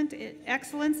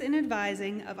excellence in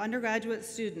advising of undergraduate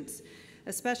students,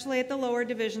 especially at the lower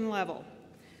division level.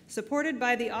 Supported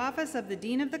by the Office of the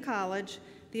Dean of the College,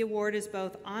 the award is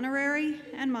both honorary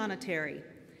and monetary,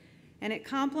 and it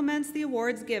complements the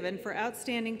awards given for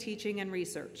outstanding teaching and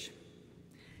research.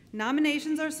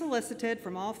 Nominations are solicited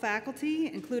from all faculty,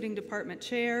 including department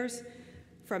chairs,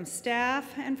 from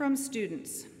staff, and from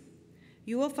students.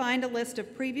 You will find a list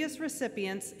of previous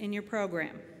recipients in your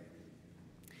program.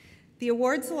 The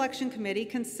Award Selection Committee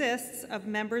consists of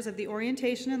members of the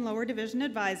Orientation and Lower Division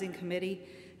Advising Committee,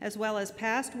 as well as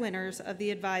past winners of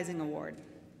the Advising Award.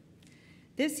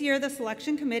 This year, the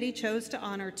Selection Committee chose to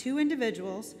honor two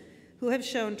individuals who have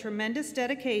shown tremendous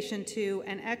dedication to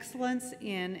and excellence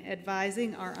in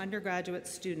advising our undergraduate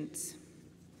students.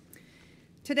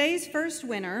 Today's first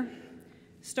winner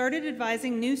started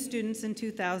advising new students in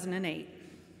 2008.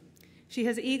 She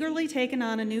has eagerly taken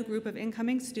on a new group of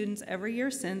incoming students every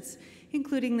year since,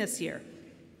 including this year.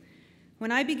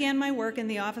 When I began my work in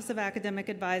the Office of Academic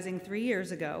Advising 3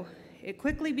 years ago, it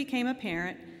quickly became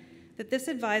apparent that this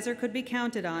advisor could be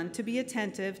counted on to be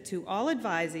attentive to all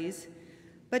advisees,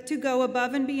 but to go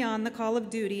above and beyond the call of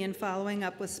duty in following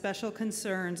up with special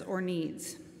concerns or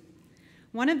needs.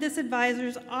 One of this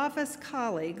advisor's office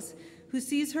colleagues, who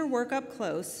sees her work up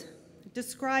close,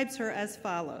 describes her as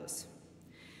follows.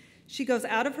 She goes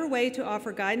out of her way to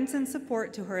offer guidance and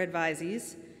support to her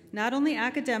advisees, not only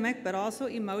academic, but also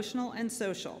emotional and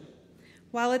social,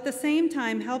 while at the same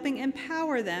time helping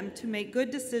empower them to make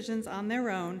good decisions on their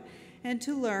own and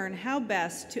to learn how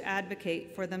best to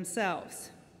advocate for themselves.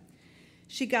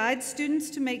 She guides students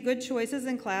to make good choices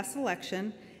in class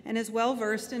selection and is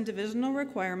well-versed in divisional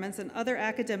requirements and other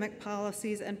academic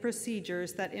policies and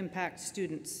procedures that impact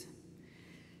students.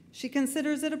 She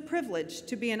considers it a privilege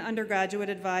to be an undergraduate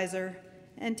advisor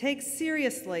and takes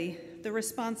seriously the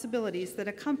responsibilities that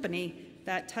accompany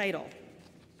that title.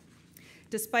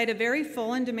 Despite a very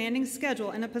full and demanding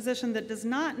schedule in a position that does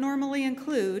not normally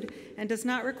include and does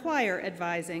not require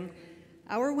advising,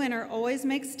 our winner always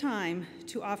makes time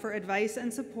to offer advice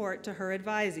and support to her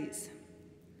advisees.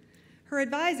 Her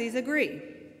advisees agree.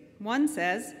 One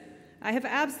says, "I have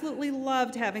absolutely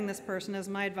loved having this person as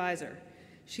my advisor.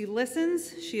 She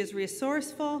listens, she is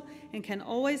resourceful, and can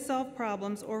always solve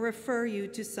problems or refer you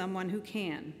to someone who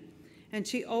can. And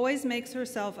she always makes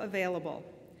herself available.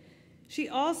 She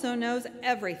also knows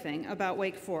everything about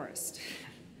Wake Forest.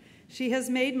 She has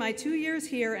made my 2 years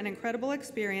here an incredible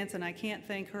experience, and I can't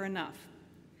thank her enough."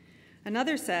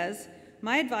 Another says,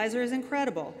 "My advisor is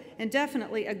incredible and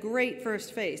definitely a great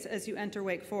first face as you enter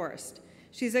Wake Forest.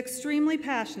 She's extremely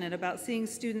passionate about seeing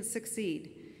students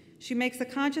succeed. She makes a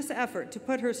conscious effort to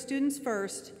put her students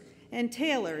first and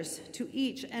tailors to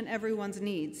each and everyone's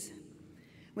needs.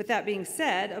 With that being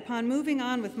said, upon moving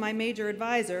on with my major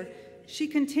advisor, she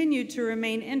continued to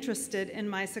remain interested in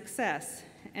my success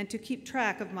and to keep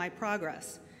track of my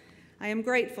progress. I am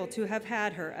grateful to have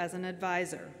had her as an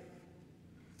advisor."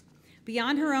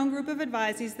 Beyond her own group of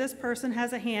advisees, this person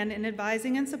has a hand in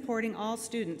advising and supporting all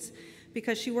students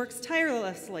because she works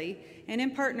tirelessly and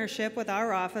in partnership with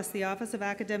our office, the Office of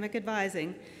Academic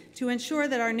Advising, to ensure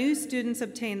that our new students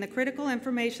obtain the critical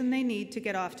information they need to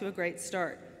get off to a great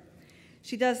start.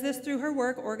 She does this through her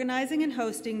work organizing and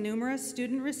hosting numerous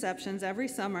student receptions every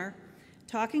summer,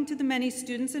 talking to the many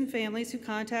students and families who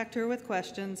contact her with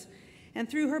questions, and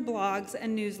through her blogs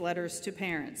and newsletters to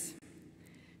parents.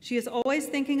 She is always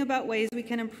thinking about ways we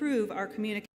can improve our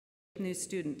communication with new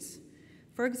students.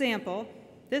 For example,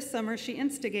 this summer she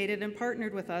instigated and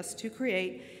partnered with us to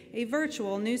create a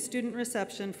virtual new student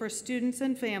reception for students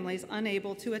and families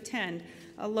unable to attend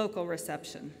a local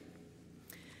reception.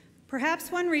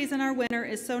 Perhaps one reason our winner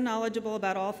is so knowledgeable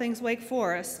about all things Wake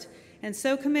Forest and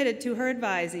so committed to her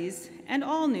advisees and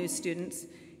all new students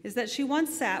is that she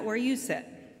once sat where you sit.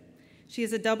 She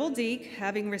is a double Deke,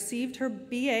 having received her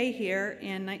BA here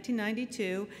in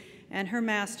 1992 and her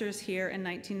master's here in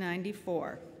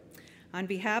 1994. On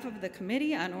behalf of the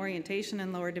Committee on Orientation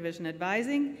and Lower Division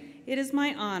Advising, it is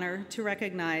my honor to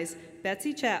recognize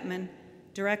Betsy Chapman,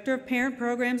 Director of Parent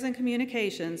Programs and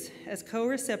Communications, as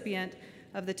co-recipient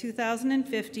of the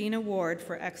 2015 Award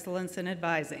for Excellence in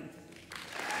Advising.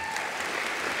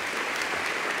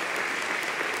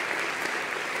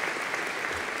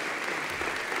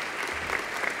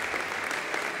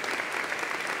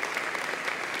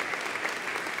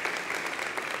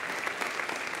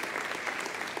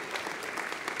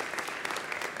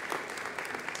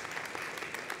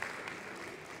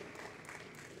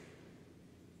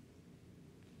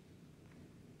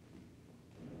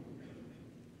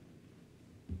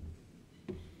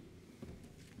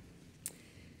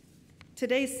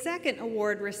 Today's second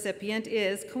award recipient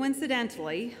is,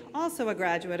 coincidentally, also a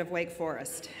graduate of Wake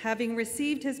Forest, having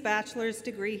received his bachelor's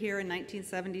degree here in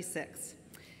 1976.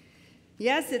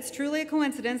 Yes, it's truly a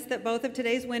coincidence that both of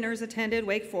today's winners attended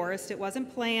Wake Forest. It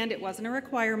wasn't planned, it wasn't a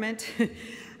requirement.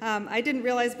 I didn't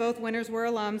realize both winners were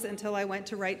alums until I went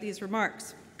to write these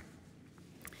remarks.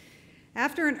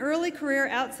 After an early career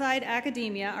outside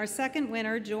academia, our second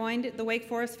winner joined the Wake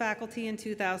Forest faculty in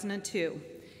 2002.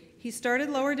 He started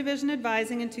lower division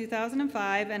advising in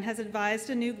 2005 and has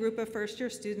advised a new group of first-year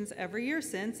students every year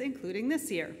since, including this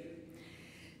year.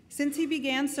 Since he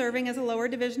began serving as a lower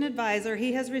division advisor,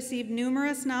 he has received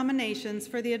numerous nominations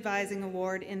for the Advising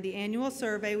Award in the annual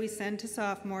survey we send to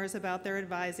sophomores about their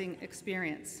advising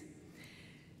experience.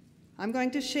 I'm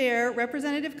going to share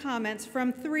representative comments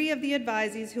from 3 of the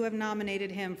advisees who have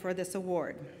nominated him for this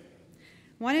award.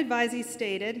 One advisee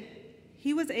stated,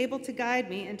 "He was able to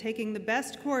guide me in taking the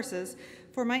best courses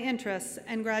for my interests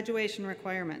and graduation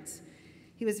requirements.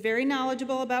 He was very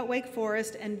knowledgeable about Wake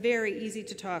Forest and very easy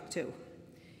to talk to.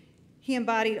 He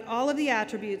embodied all of the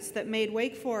attributes that made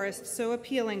Wake Forest so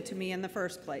appealing to me in the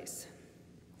first place."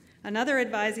 Another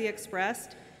advisee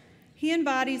expressed, "He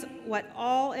embodies what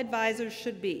all advisors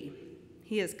should be.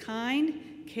 He is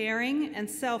kind, caring, and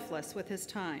selfless with his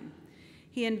time.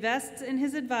 He invests in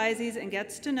his advisees and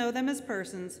gets to know them as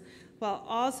persons, while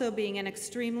also being an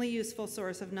extremely useful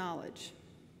source of knowledge.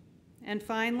 And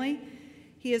finally,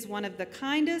 he is one of the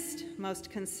kindest, most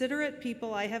considerate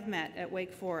people I have met at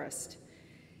Wake Forest.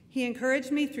 He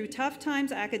encouraged me through tough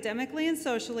times academically and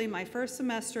socially my first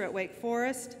semester at Wake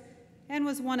Forest, and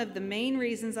was one of the main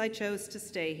reasons I chose to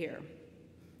stay here.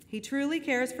 He truly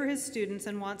cares for his students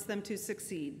and wants them to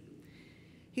succeed.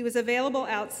 He was available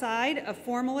outside of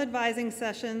formal advising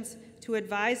sessions to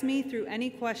advise me through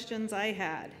any questions I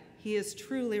had. He is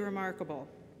truly remarkable.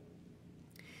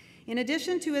 In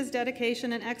addition to his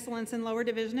dedication and excellence in lower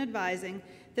division advising,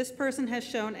 this person has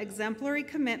shown exemplary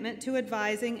commitment to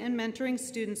advising and mentoring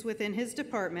students within his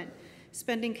department,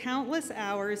 spending countless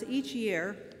hours each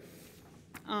year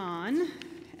on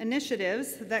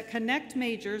initiatives that connect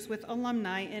majors with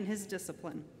alumni in his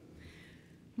discipline.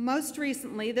 Most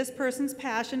recently, this person's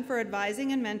passion for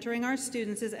advising and mentoring our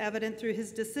students is evident through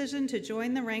his decision to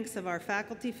join the ranks of our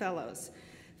faculty fellows,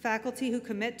 faculty who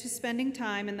commit to spending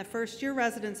time in the first-year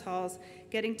residence halls,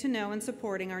 getting to know and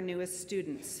supporting our newest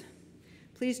students.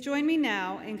 Please join me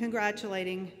now in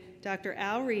congratulating Dr.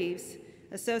 Al Reeves,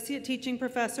 Associate Teaching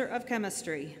Professor of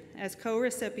Chemistry, as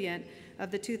co-recipient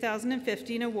of the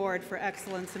 2015 Award for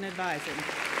Excellence in Advising.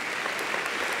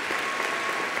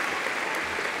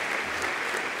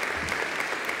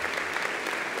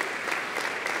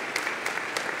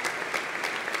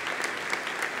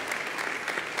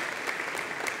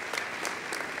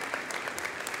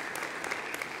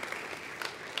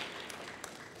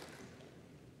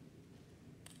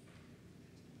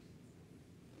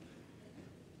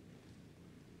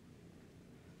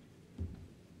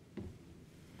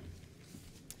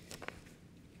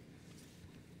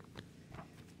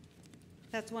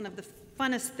 That's one of the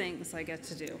funnest things I get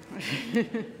to do.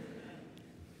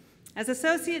 As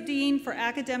Associate Dean for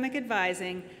Academic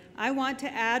Advising, I want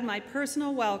to add my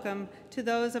personal welcome to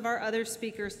those of our other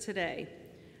speakers today.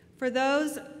 For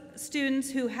those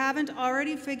students who haven't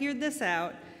already figured this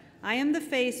out, I am the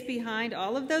face behind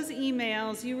all of those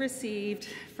emails you received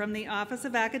from the Office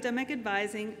of Academic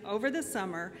Advising over the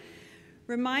summer,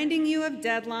 reminding you of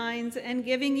deadlines and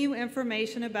giving you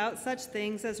information about such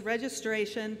things as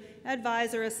registration,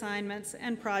 advisor assignments,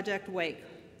 and Project Wake.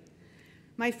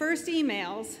 My first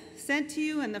emails, sent to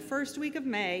you in the first week of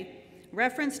May,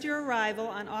 referenced your arrival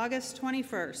on August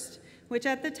 21st, which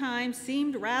at the time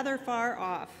seemed rather far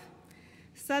off.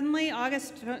 Suddenly,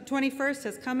 August 21st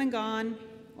has come and gone,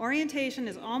 orientation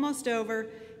is almost over,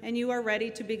 and you are ready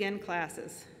to begin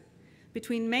classes.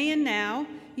 Between May and now,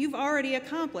 you've already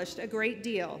accomplished a great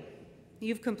deal.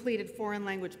 You've completed foreign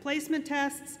language placement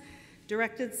tests,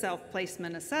 directed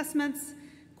self-placement assessments,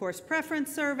 course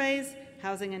preference surveys,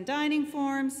 housing and dining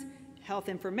forms, health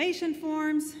information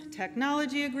forms,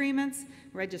 technology agreements,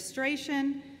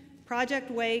 registration, Project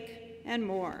Wake, and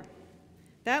more.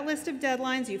 That list of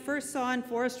deadlines you first saw in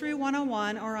Forestry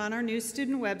 101 or on our new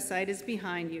student website is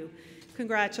behind you.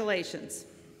 Congratulations.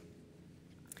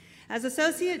 As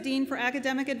Associate Dean for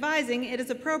Academic Advising, it is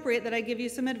appropriate that I give you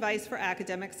some advice for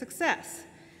academic success.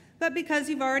 But because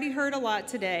you've already heard a lot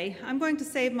today, I'm going to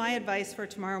save my advice for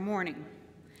tomorrow morning.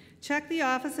 Check the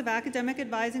Office of Academic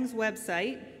Advising's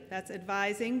website, that's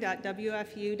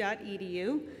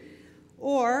advising.wfu.edu,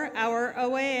 or our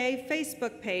OAA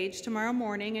Facebook page tomorrow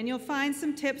morning, and you'll find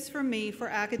some tips from me for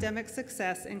academic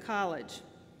success in college.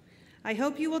 I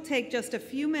hope you will take just a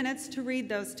few minutes to read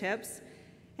those tips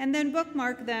and then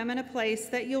bookmark them in a place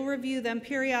that you'll review them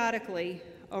periodically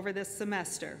over this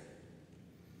semester.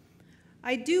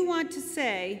 I do want to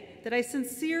say that I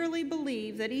sincerely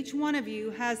believe that each one of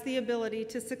you has the ability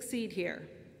to succeed here.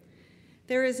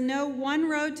 There is no one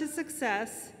road to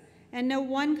success and no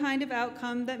one kind of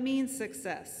outcome that means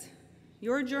success.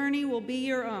 Your journey will be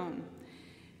your own.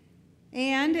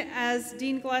 And as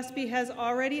Dean Gillespie has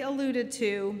already alluded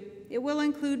to, it will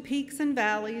include peaks and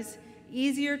valleys,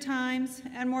 easier times,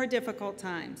 and more difficult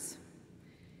times.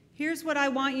 Here's what I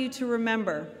want you to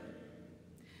remember.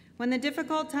 When the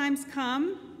difficult times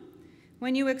come,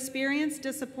 when you experience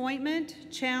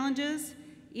disappointment, challenges,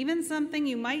 even something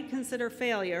you might consider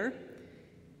failure,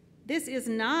 this is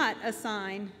not a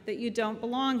sign that you don't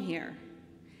belong here,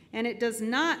 and it does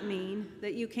not mean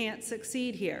that you can't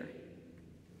succeed here.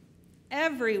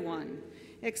 Everyone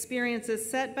experiences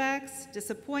setbacks,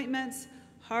 disappointments,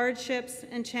 hardships,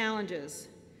 and challenges.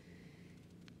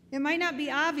 It might not be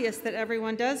obvious that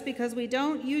everyone does because we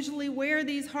don't usually wear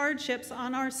these hardships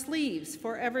on our sleeves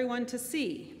for everyone to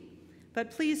see.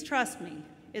 But please trust me,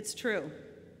 it's true.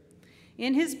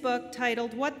 In his book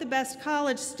titled What the Best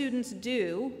College Students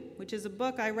Do, which is a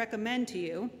book I recommend to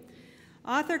you,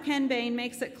 author Ken Bain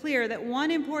makes it clear that one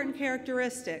important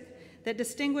characteristic that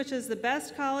distinguishes the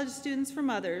best college students from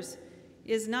others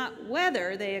is not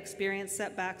whether they experience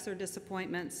setbacks or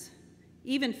disappointments,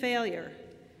 even failure,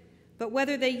 but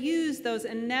whether they use those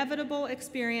inevitable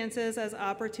experiences as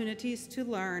opportunities to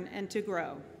learn and to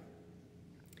grow.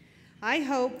 I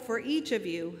hope for each of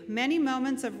you many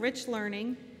moments of rich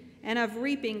learning and of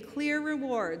reaping clear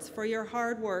rewards for your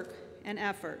hard work and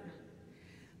effort.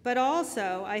 But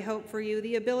also, I hope for you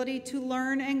the ability to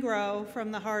learn and grow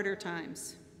from the harder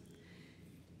times.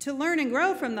 To learn and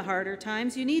grow from the harder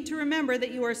times, you need to remember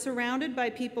that you are surrounded by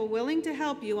people willing to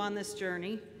help you on this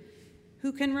journey,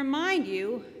 who can remind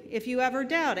you, if you ever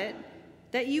doubt it,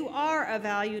 that you are a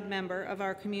valued member of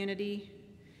our community,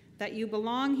 that you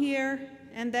belong here,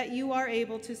 and that you are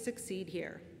able to succeed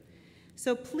here.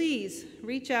 So please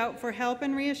reach out for help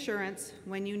and reassurance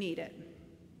when you need it.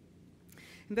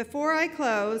 And before I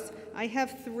close, I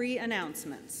have 3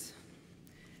 announcements.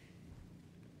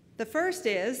 The first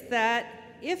is that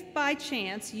if by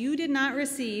chance you did not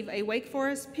receive a Wake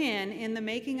Forest pin in the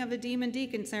making of a Demon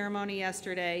Deacon ceremony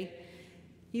yesterday,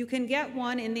 you can get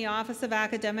one in the Office of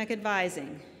Academic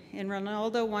Advising in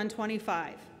Ronaldo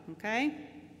 125, okay?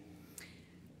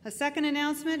 A second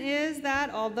announcement is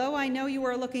that although I know you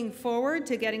are looking forward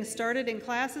to getting started in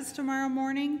classes tomorrow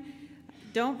morning,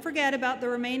 don't forget about the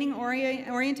remaining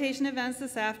orientation events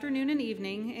this afternoon and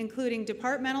evening, including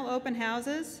departmental open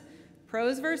houses,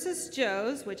 Pros versus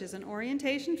Joes, which is an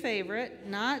orientation favorite,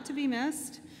 not to be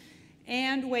missed,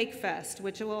 and WakeFest,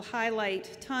 which will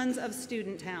highlight tons of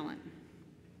student talent.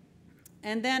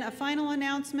 And then a final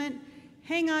announcement,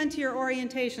 hang on to your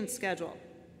orientation schedule.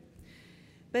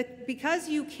 But because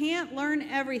you can't learn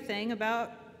everything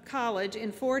about college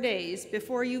in 4 days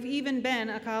before you've even been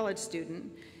a college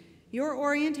student, your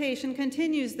orientation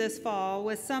continues this fall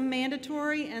with some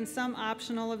mandatory and some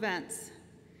optional events.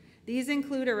 These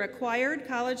include a required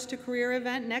college to career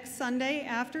event next Sunday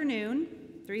afternoon,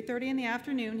 3:30 in the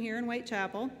afternoon here in Waite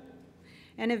Chapel,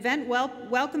 an event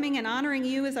welcoming and honoring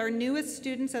you as our newest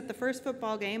students at the first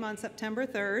football game on September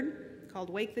 3rd,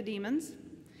 called Wake the Demons,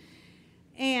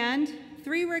 and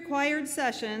 3 required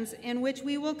sessions in which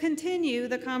we will continue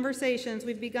the conversations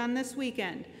we've begun this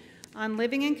weekend on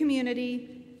living in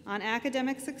community, on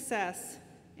academic success,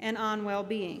 and on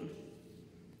well-being.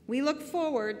 We look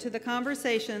forward to the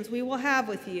conversations we will have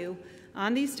with you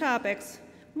on these topics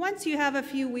once you have a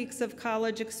few weeks of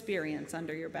college experience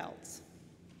under your belts.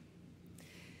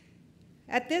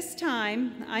 At this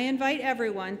time, I invite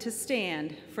everyone to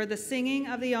stand for the singing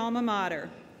of the Alma Mater.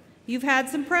 You've had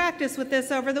some practice with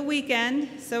this over the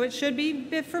weekend, so it should be a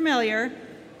bit familiar.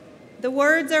 The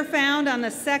words are found on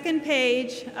the 2nd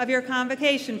page of your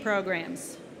convocation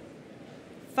programs.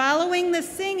 Following the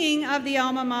singing of the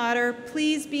Alma Mater,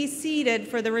 please be seated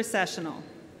for the recessional.